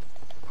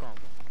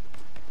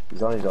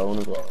 He's on his own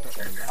as well.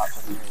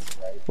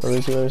 Where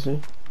is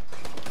he?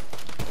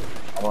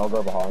 I'll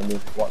go behind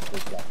him. Watch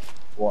this, guy.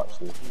 Watch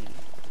this.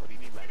 What do you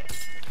mean by that?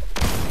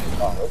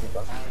 Oh, where's he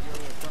gone?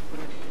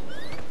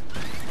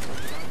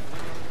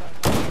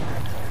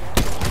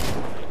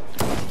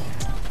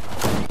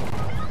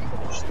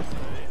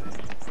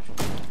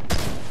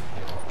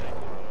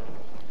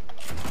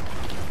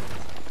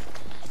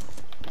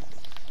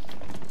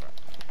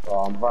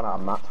 Oh, I'm running out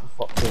of mats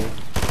for fuck's sake.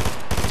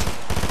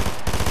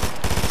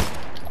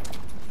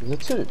 Is there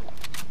 2?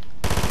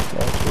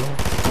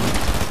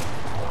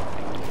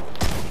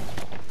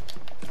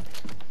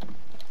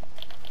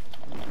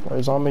 Oh,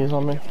 he's on me.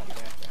 I'm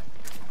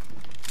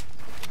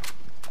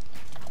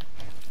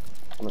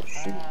not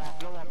shooting.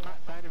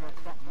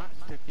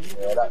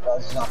 Yeah,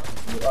 that's not.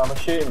 I'm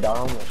shooting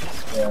down.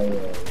 Yeah.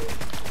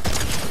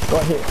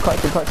 Got hit,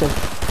 cracked him.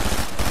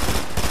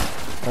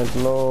 And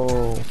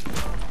low.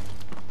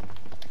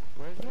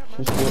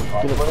 She's good.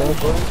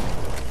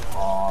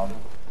 Oh,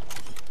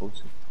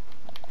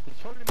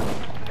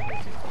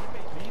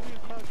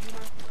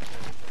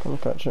 Come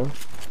catch him.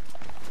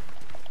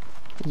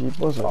 Is he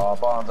buzzing? oh,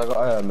 Barnes, I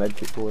got a med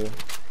kit for you.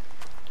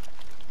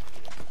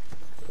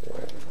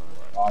 Yeah.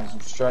 Oh,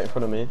 he's straight in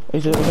front of me.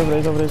 He's over there.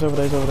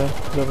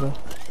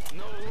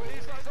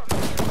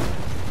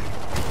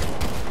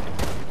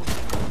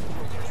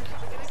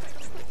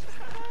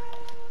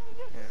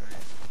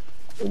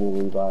 It will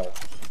revive.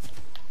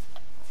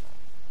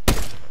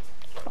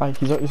 Aye,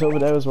 he's over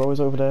there as well, His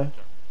boy's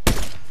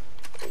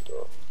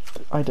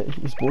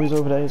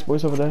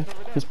over there.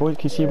 His boy,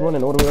 can you see him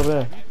running all the way over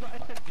there?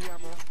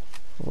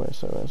 Wait,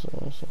 so.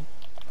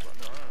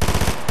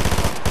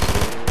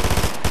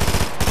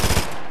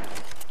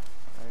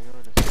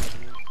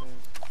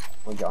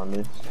 I'll get on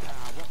this.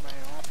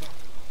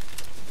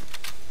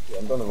 Yeah,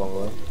 I'm done the wrong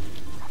way.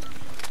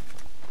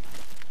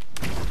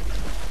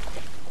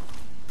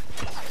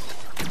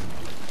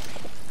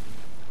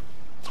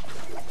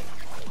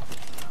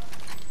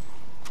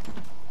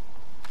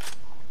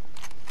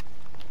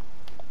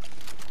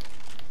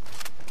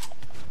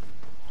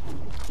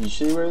 You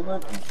see where he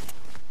went?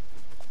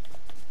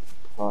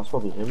 Oh, that's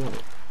probably him, isn't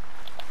it?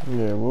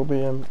 Yeah, we'll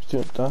be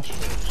dash.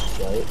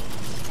 Straight.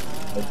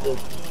 That's good.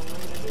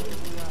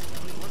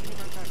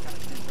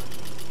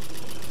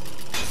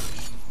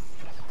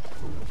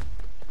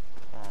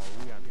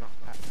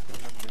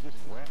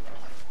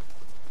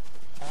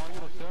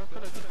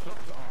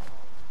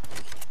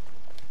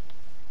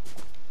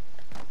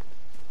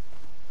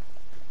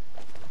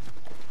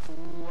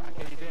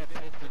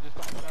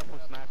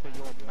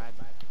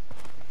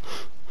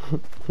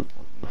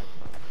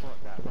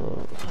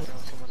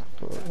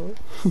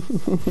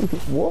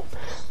 What?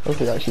 I don't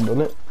think I actually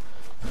done it.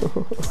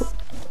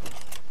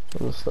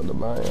 I'm just at the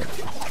mine. I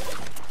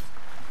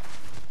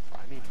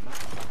need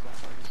maps.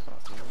 That's how you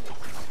start doing it.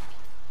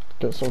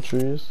 Get some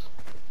trees.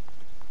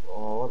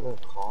 Oh, what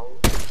the car?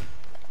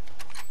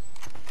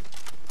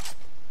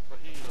 But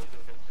here you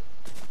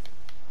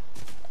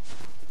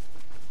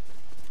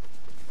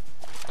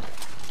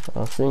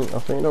go. I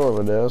think they're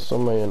over there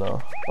somewhere, you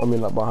know. I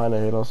mean, like behind the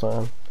hill or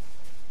something.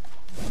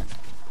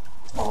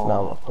 Oh,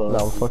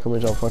 Nah, I'm fucking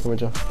with you, I'm fucking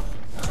with you.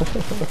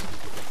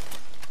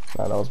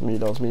 Nah, that was me,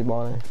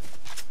 Barney.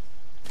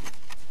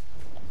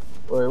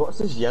 Wait, what's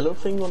this yellow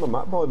thing on the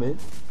map, boy, man?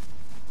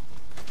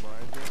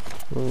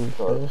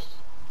 Sorry.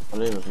 I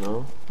don't even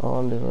know. I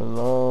don't even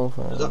know,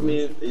 fam. Does that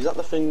mean, is that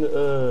the thing that, Yeah,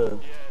 it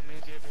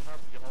means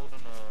you're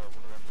holding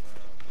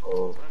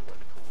one of them,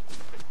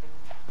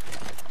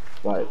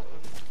 like,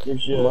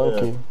 gives you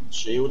Monkey. a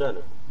shield,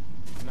 innit?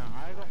 Nah,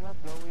 I got one,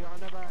 bro. We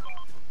on about.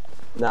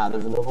 Nah,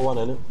 there's another one,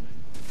 innit?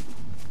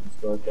 Let's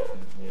go get one.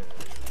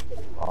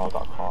 Oh, I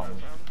got a car.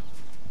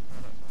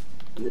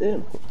 Is it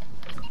him?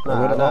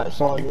 Nah, Nah, nah, it's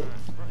son. fine.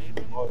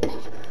 Oh,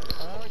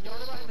 you're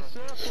on about in the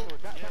circle.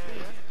 That is.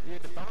 Yeah,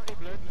 the bounty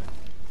blood.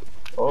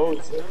 Oh,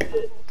 it's him.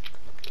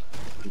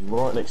 He's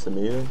right next to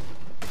me, then.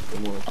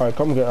 Alright,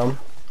 come get him.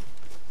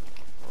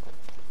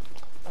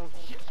 Oh,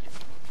 shit.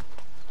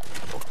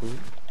 Okay.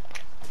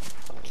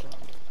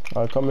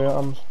 Alright, come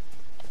here,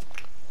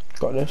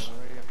 got this. Oh,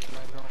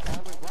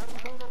 wait, why are we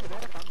going over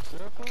there, fam?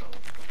 Circle?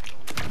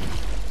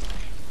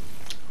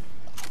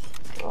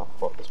 Oh,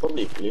 fuck. It's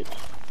probably a glitch.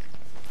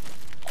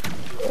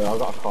 I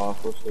got a car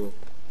for us, so.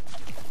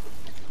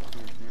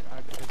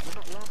 We're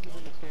not laughing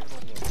in this game no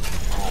more.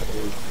 Ah,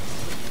 dude.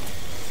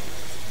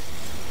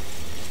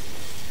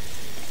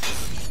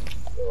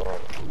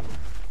 Alright.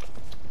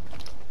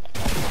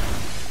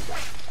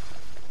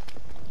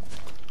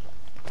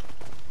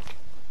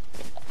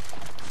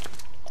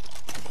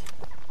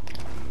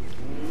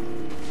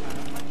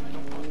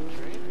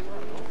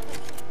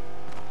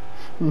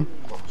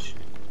 Oh,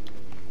 shit.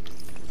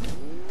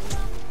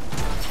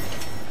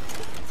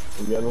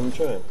 You getting on the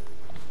train?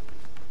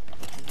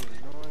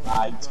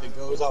 Nah, it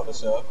goes out the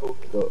circle.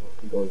 It goes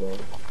out.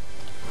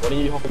 When are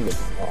you hopping this?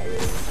 Oh,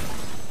 yeah.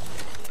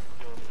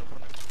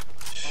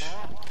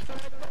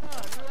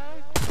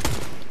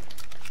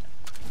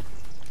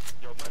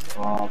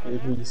 Oh,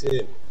 can you see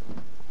it?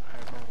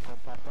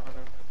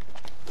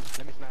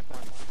 Let me snipe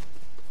one.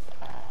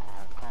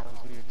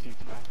 Carl's leaving too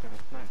fast and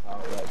it's nice. Oh,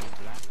 right.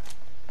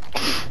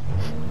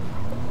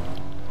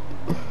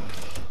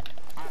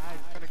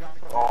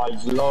 Oh,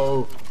 he's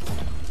low.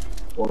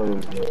 One of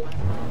them, yeah.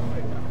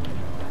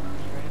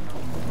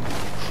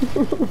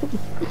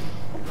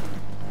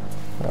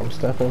 I'm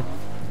stepping.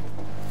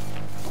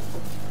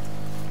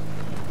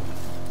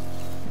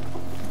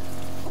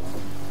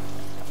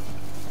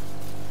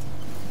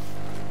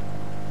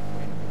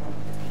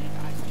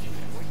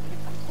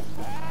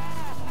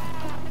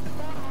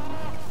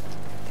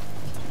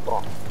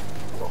 Oh,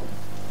 oh.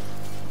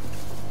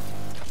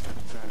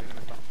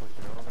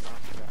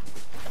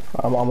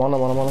 I'm on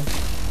him.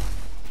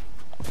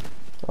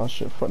 Oh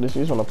shit, fuck this,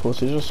 he's on a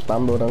pussy, he's just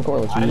spam build, I'm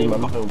calling with I didn't you,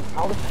 even man. got him.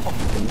 How the fuck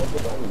did he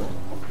get down there?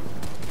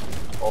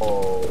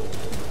 Oh.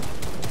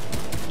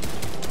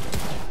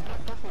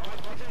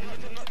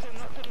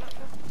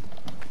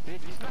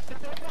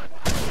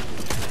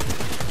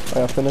 Oh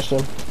yeah, I finished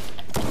him.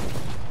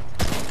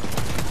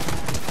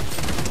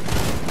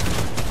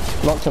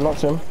 Knocked him.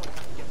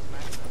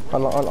 I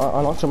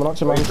knocked him,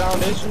 He's man. down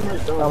there,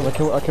 he's down. I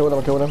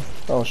killed him.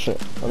 Oh shit,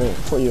 I didn't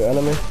put you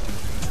enemy.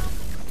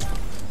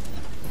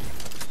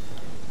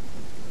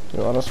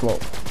 Yo, I just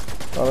smoked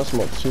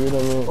two of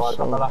them. Right,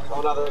 So. oh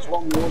no, there's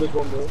one more.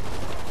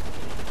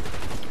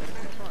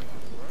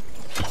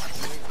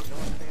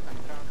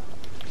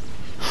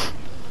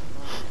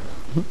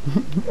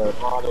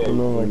 You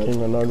know my king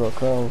and I got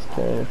crowns,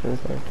 okay, if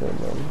it's like that,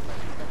 man.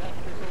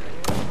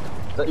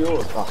 Is that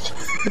yours?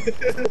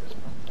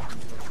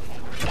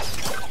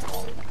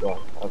 Oh, God,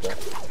 okay.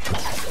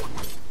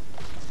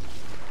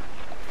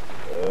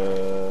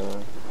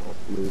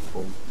 Blue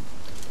pump.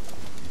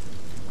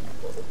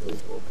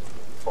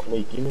 Fuck me,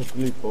 give me a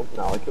blue pump.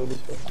 Now I kill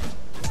this guy.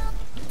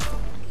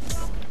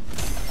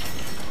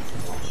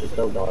 Oh shit,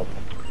 don't die.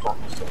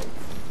 Fuck's sake.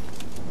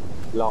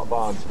 Lot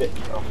Barnes, spit.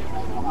 You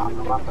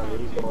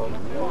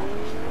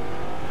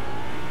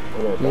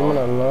mean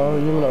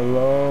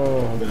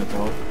alone. I'm gonna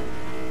die.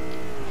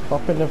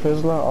 Hop in the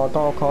Fizzler, I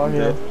got a car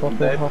here. Hop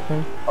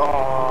in.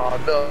 Oh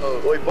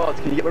no! Oi Barnes,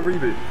 can you get my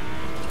reboot?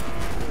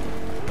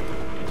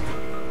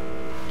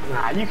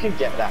 Nah, you can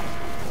get that.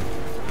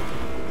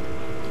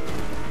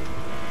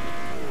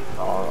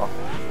 Oh,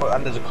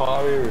 and there's a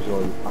car here as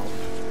well.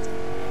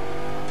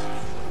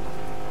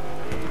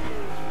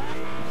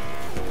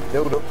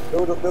 Build up,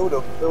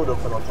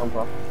 and I'll jump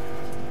up.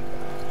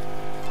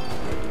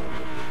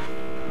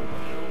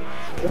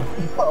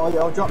 Oh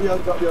yeah, I'll drop you.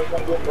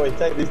 Wait,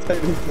 take these.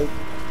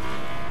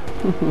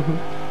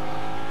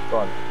 Go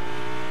on.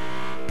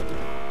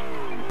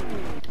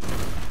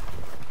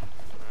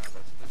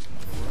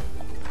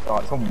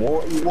 Right, some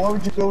water. Why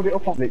would you build it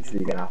up? I'm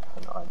literally gonna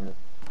happen. Aren't you?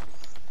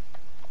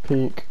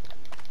 Peak.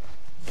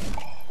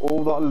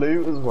 All that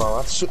loot as well.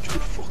 That's such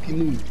good fucking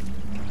loot.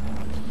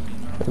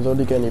 He's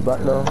already getting you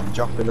back though.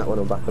 Dropping that one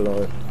on back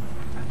alive.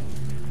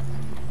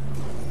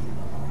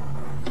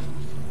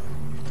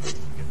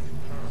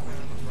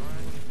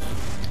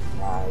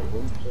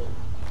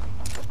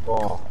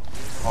 Oh,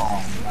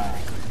 man.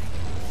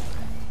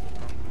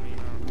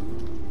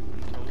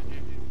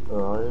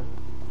 Alright.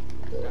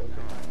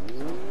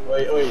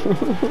 Wait,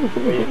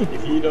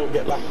 if you don't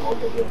get back, I'll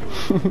get you.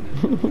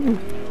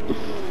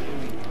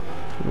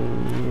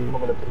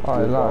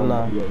 Alright,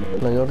 nah.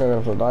 No, you're gonna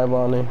have to die,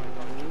 Barney.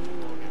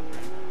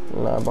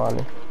 Nah,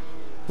 Barney.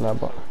 Nah,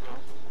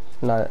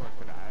 Nah.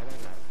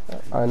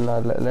 Nah,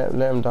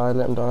 let him die,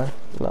 let him die.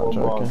 Nah, I'm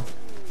joking.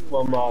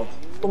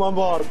 Come on,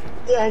 Bard.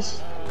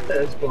 Yes!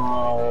 There's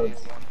Bard.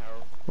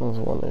 That was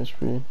 1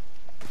 HP.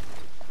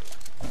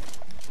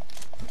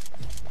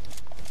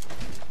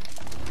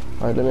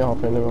 Alright, let me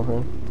hop in.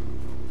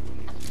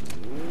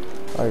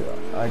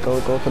 Alright, go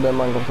to them,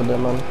 man, go. Go.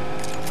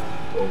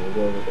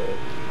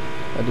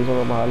 Hey, these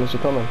are behind us, you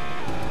coming?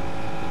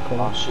 Come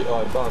on. Oh shit,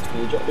 alright, Bard,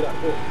 can you drop me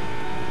that book?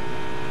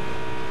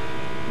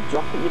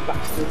 Drop it, you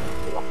bastard.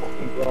 You're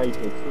fucking great,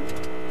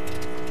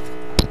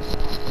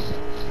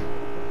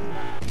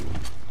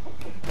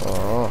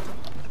 Oh.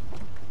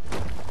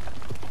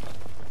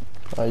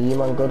 Are you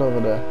man good over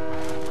there?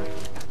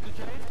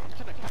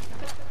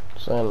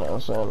 Saying that.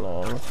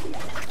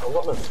 I've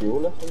got no fuel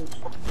left.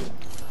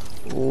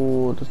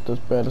 Ooh, there's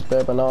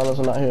bare bananas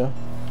and that here.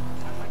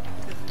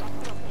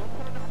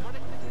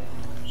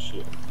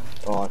 Shit.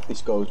 Oh, if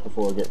this goes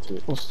before I get to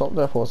it. We'll stop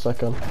there for a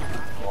second.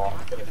 Oh,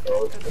 it's gonna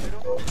go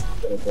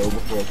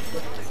before I get to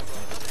it.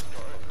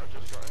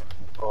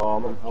 Oh,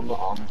 I'm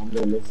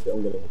gonna list it,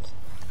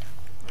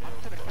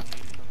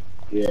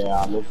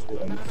 Yeah, I missed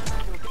it.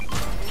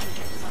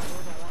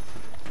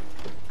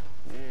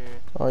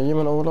 Oh, you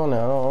man hold on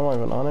there, I'm not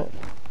even on it.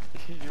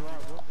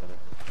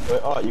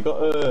 Wait, oh, you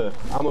got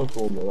ammo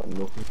for me, I got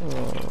nothing.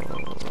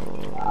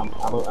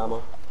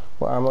 Ammo.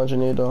 What ammo do you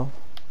need though?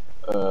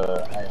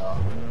 AR.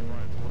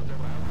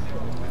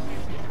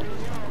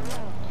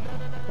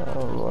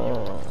 Oh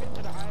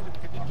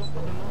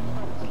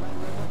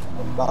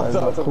man.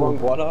 That's the wrong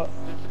one up.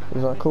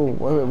 Is that cool?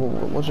 Wait,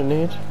 what do you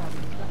need?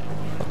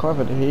 I can't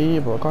even hear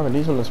you, bro. I can't even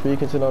hear someone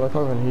speaking to that, I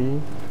can't even hear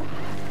you.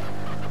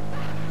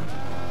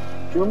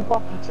 Jump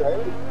off the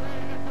train.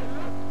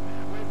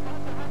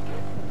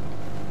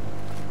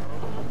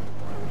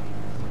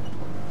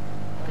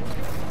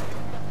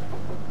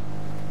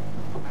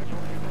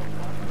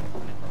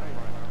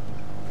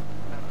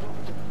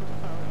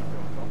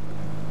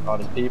 Oh,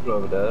 there's people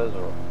over there as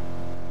well.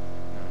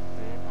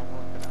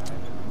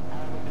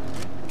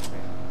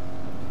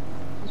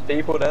 There's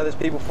people there, there's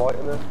people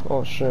fighting there.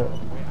 Oh shit.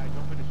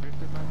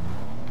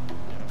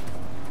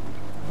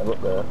 I'm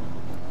up there.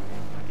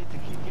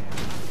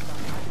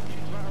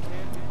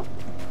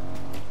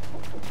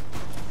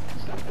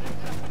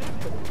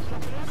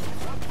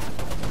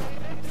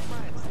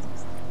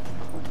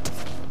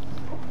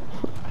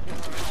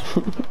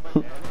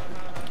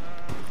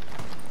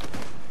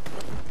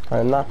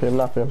 Alright,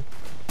 nap him.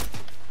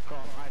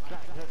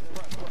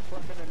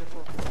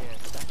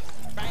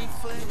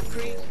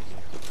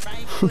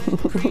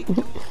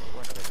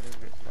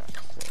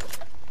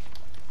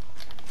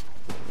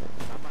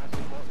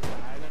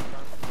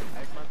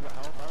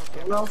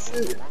 I'll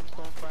shoot it.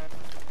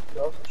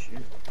 I'll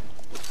shoot.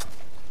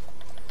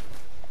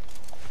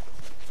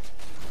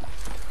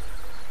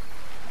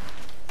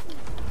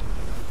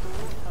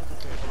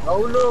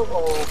 Oh no!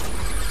 Oh.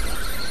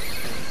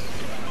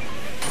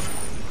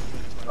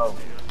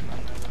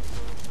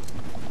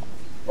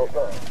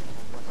 Okay.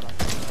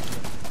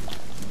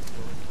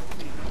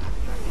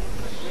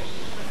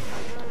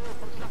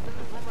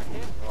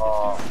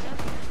 Oh.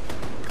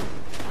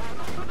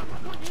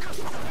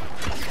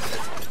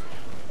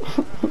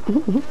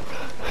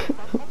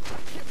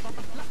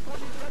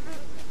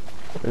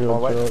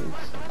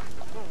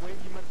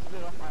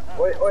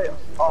 Wait.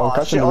 Oh, I'm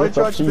catching shit, the I whip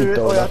tried up to to do you, it.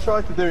 though. I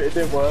tried to do it. It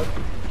didn't work.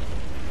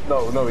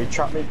 No, he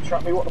trapped me.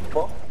 What the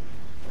fuck?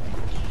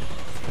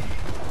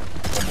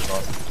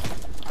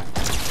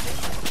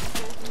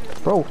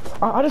 Bro,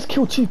 I just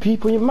killed 2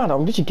 people, you mad?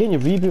 I'm literally getting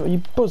your reboot, are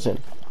you buzzing?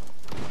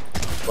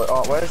 Wait,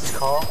 where's this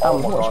car? Oh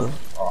my god.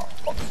 Oh,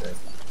 fuck's sake.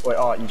 Wait,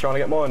 you trying to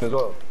get mine as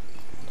well?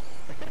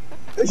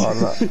 Oh,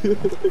 no.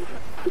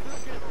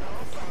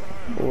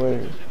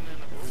 Wait.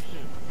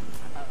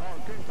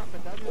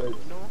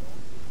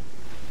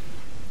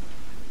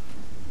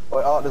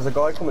 Wait, there's a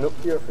guy coming up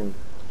here, I think.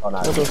 Oh no.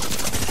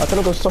 I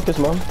can go suck his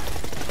mum.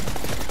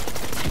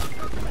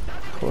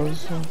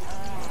 Close.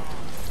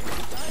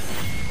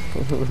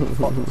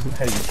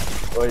 Hey,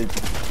 wait,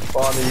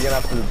 Barney, you're gonna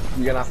have to,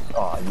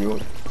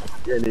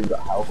 you ain't even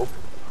got help.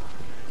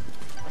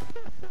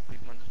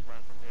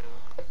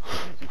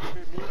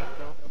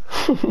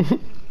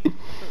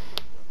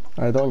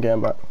 I don't get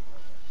him back.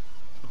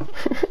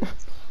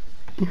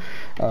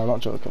 I'm not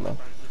joking, man.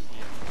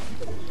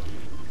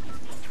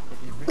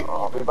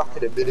 I'll be back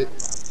in a minute.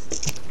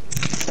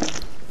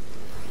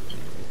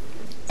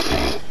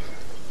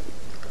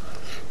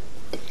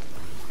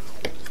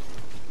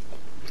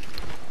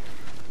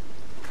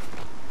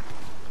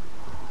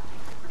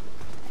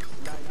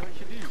 Nah, you know what you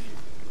should do?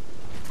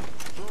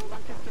 Go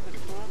back into the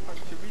store and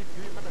to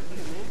reboot man at the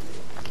lane.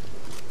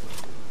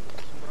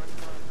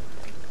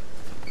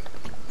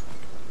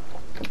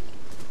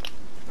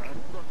 Nah,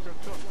 it's not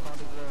just up, man.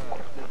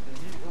 There's a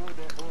new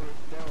order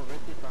there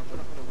already, fam. We're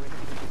not gonna win if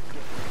we just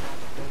get the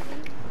chance to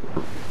leave.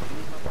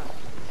 Leave my back.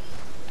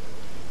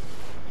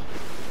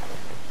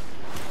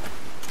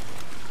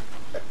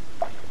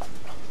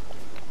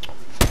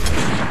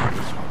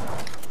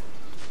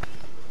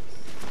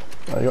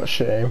 I got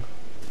shame.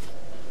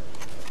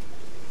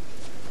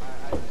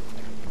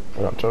 I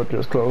got Joker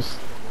was close.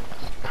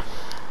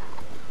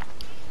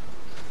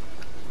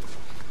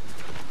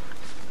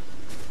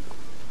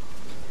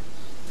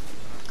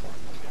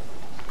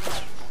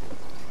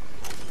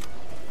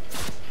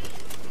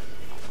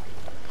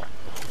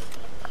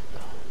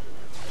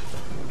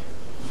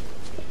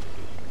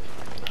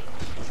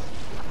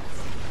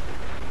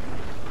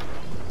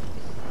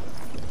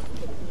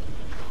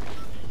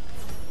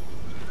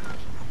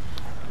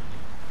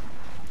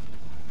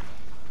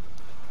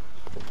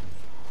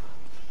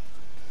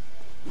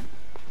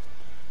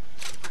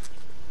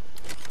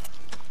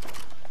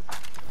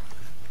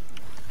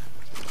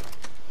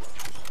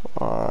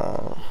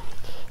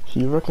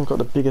 You reckon got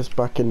the biggest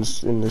back in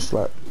this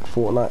like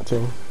Fortnite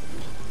thing?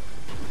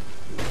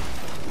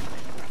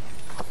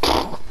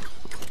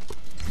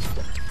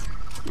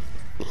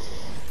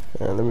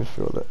 Yeah, let me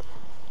feel it.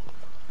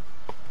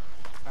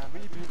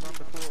 Reboot man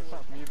before it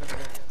starts moving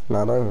again.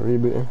 Nah, don't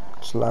reboot him.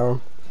 Just allow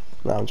him.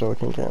 Nah, I'm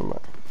joking, get him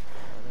back.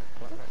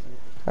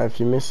 Hey, if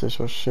you miss this,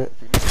 you're shit.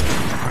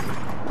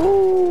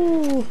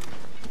 Ooh!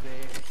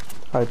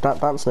 Hey,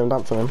 dance on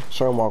him.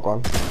 Show him what I've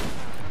gone.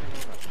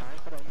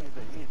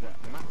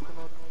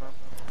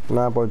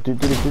 Nah, boy, do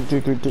the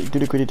gritty. Do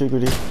the gritty. I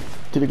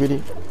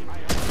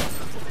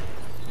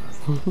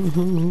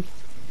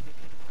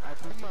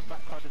put my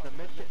back card as a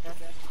medkit there.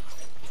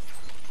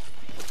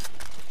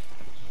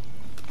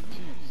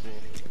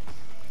 Tuesday.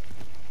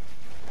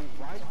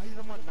 Why is he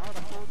the one now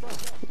that holds up?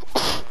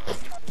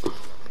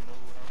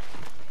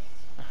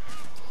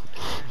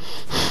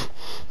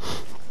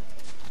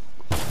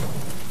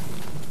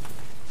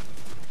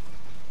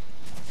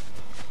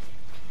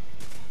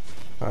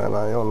 Alright,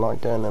 nah, you're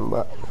not getting him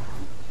back.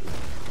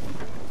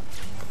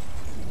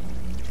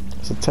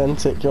 It's a 10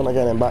 tick, you're not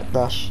getting him back,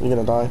 Dash. You're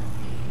gonna die.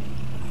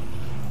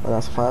 And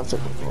that's a 5 tick.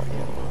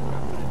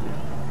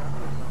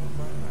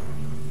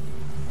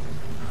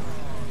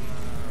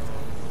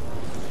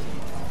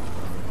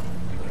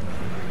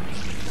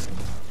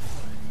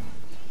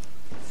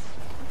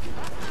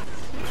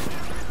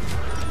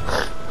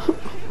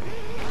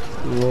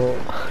 Yeah.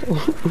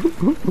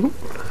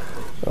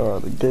 Oh,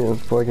 the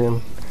game's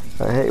bugging.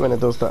 I hate when it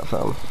does that,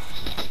 fam.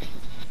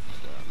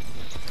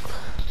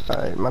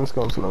 Alright, man, let's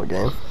go on to another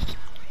game.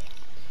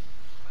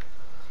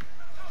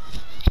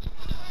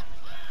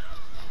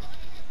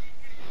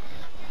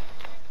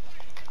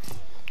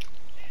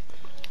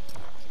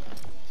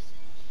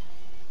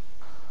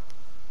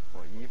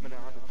 What, you even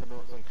 100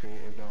 notes on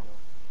creative now?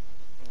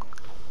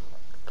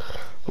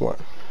 What?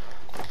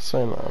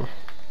 Say, man.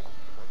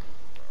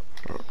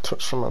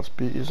 Touch someone's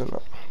beat, isn't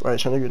it? Right,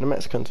 trying to get the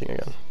Mexican thing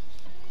again.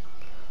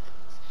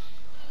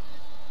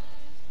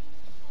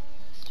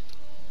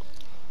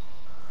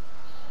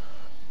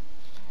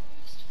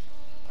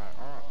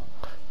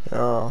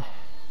 Yeah.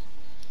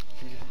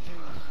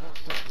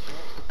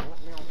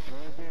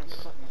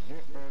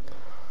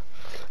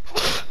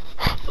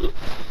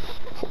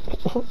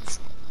 What?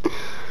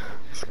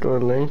 Let's go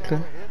link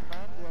it.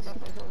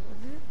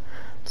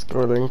 Let's go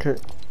link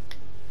it.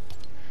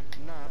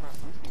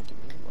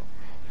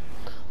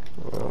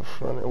 Oh,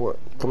 funny. What?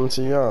 Come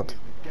to your yard?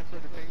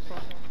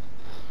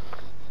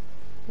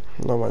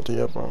 No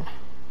idea, bro.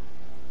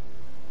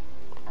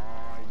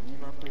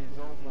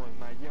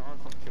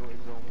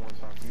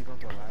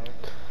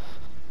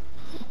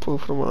 Pull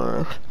from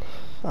my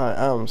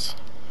arms.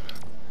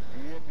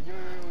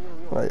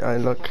 Like, I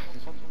look.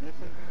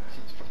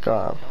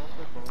 God.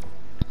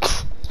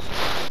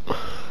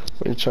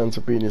 What are you trying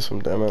to beat us from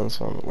them and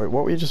son? Wait,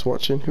 what were you just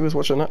watching? Who was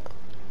watching that?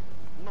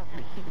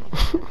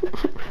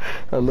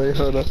 I know you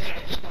heard that.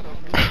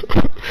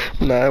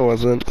 Nah, I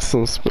wasn't.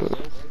 Some spoon.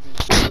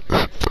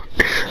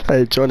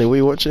 Hey, Johnny, what are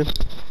you watching?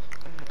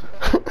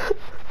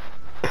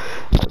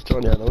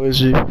 Johnny, I know it's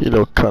you. You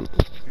little cunt.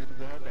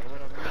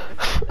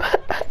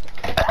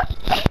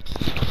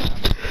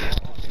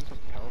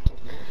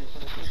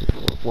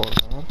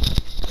 What, man?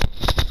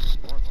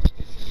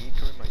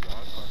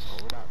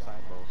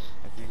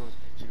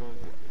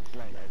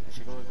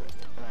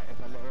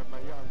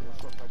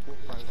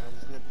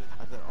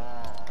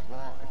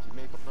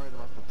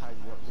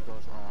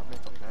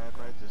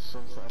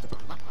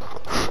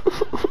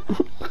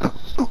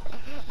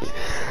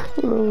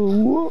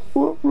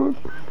 What, bro?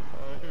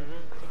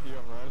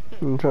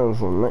 I'm trying to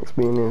some next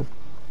being is.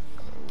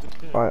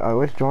 I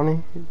wish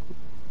Johnny. You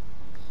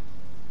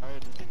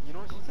know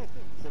what she said?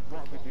 She said,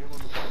 what we doing when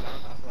we sit down?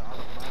 I said, I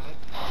don't mind.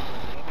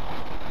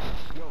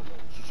 Yo,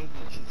 she said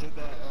that, she said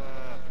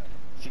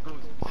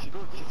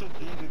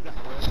these exact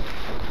words.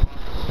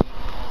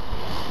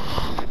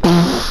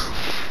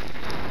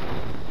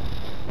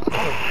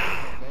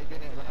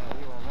 Making it like,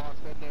 yo, I'm not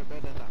spending their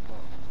bed and that,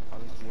 but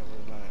obviously I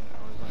was like,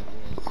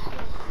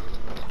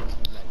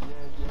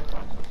 yeah,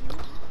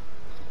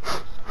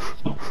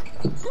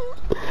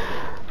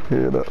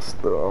 Hear that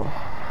stuff.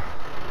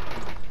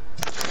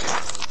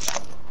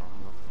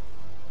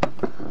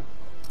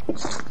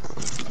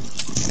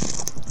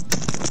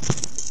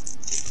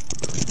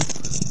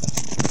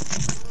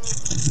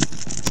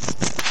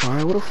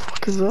 Alright, what the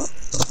fuck is that?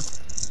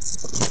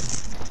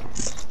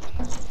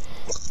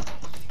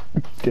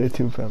 Get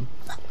him, fam.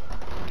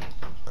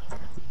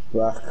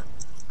 Black.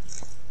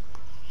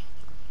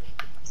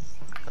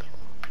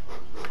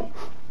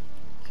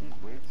 she's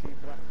way too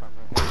black from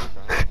her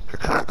hairstyle.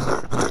 How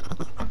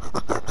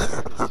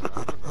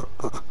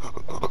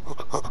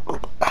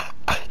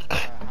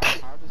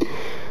does her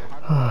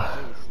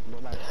face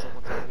look like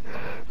someone's head?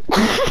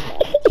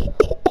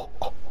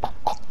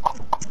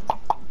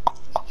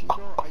 Do you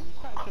know, are you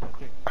quite good at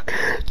things?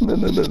 No,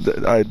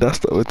 alright, that's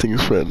the other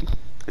thing's friend.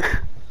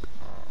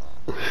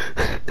 Okay,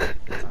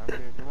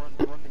 the one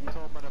that you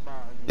told me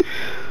about and you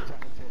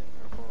chatting to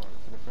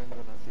the friends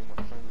and I seen what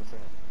the friends are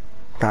saying.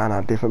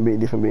 Nah, different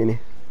beanie.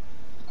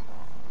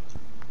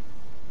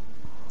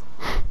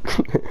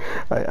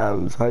 I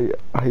am. How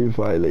you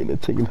violating a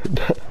thing like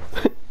that?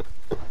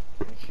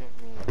 And shit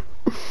me.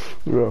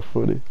 Real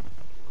funny.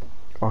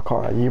 I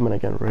can't. A human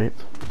again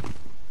raped.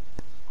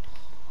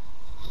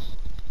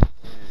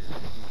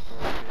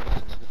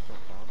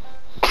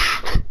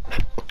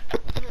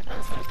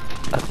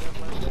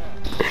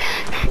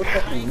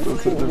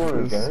 What's the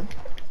word again?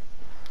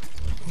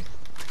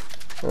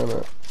 I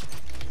know.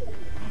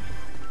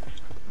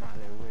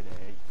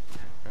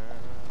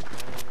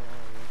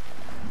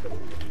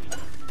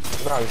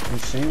 No, you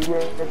see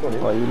where I got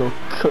it? Oh, you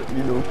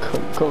little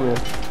cunt, come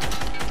here.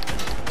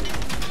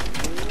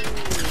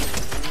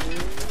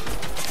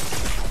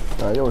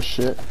 Nah, yo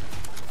shit.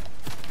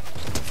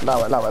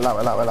 Allow it.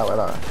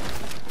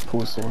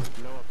 Pussy. You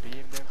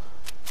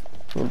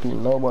ain't beat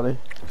nobody.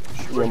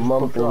 Your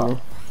mum beat me.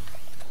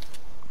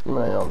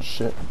 You ain't on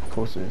shit.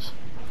 Pussies.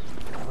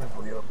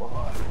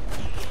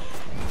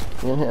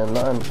 You ain't hitting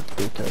nothing,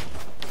 dickhead.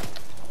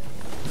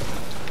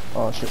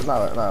 Oh shit,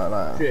 allow it.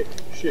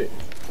 Shit.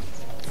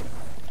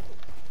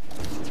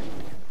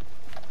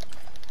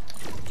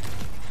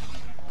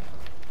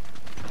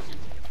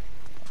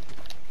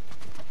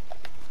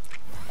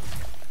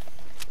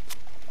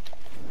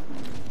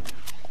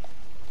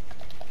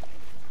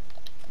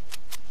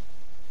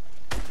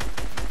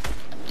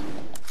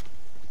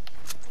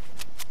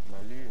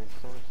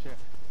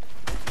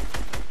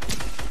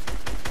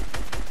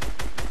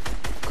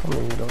 Come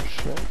here, you little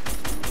shit.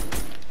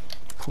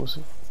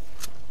 Pussy.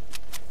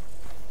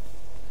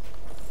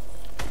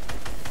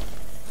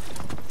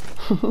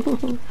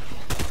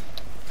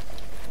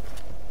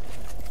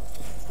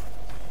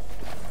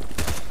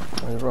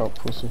 Hey, you're out,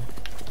 pussy.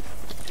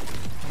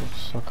 You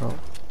suck out.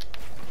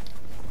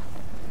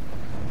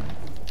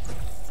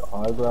 The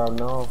high ground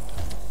now.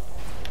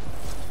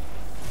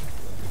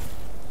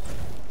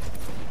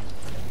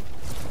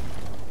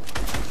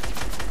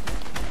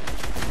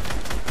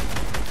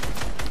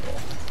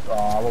 Oh,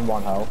 I'm on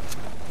 1 health.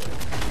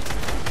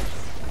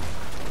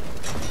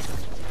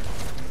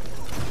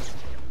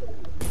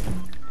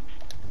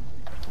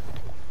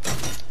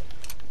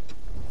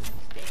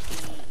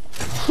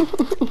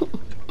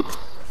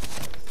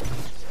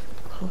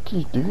 What are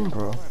you doing,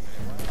 bro?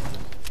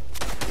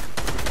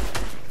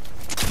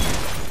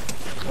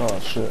 Oh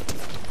shit.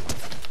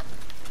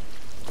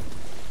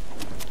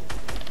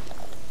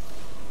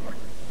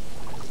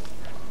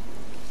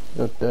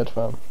 You're dead,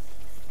 fam.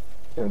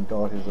 Gonna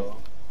dart his arm.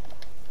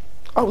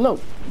 Oh no!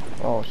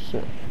 Oh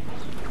shit.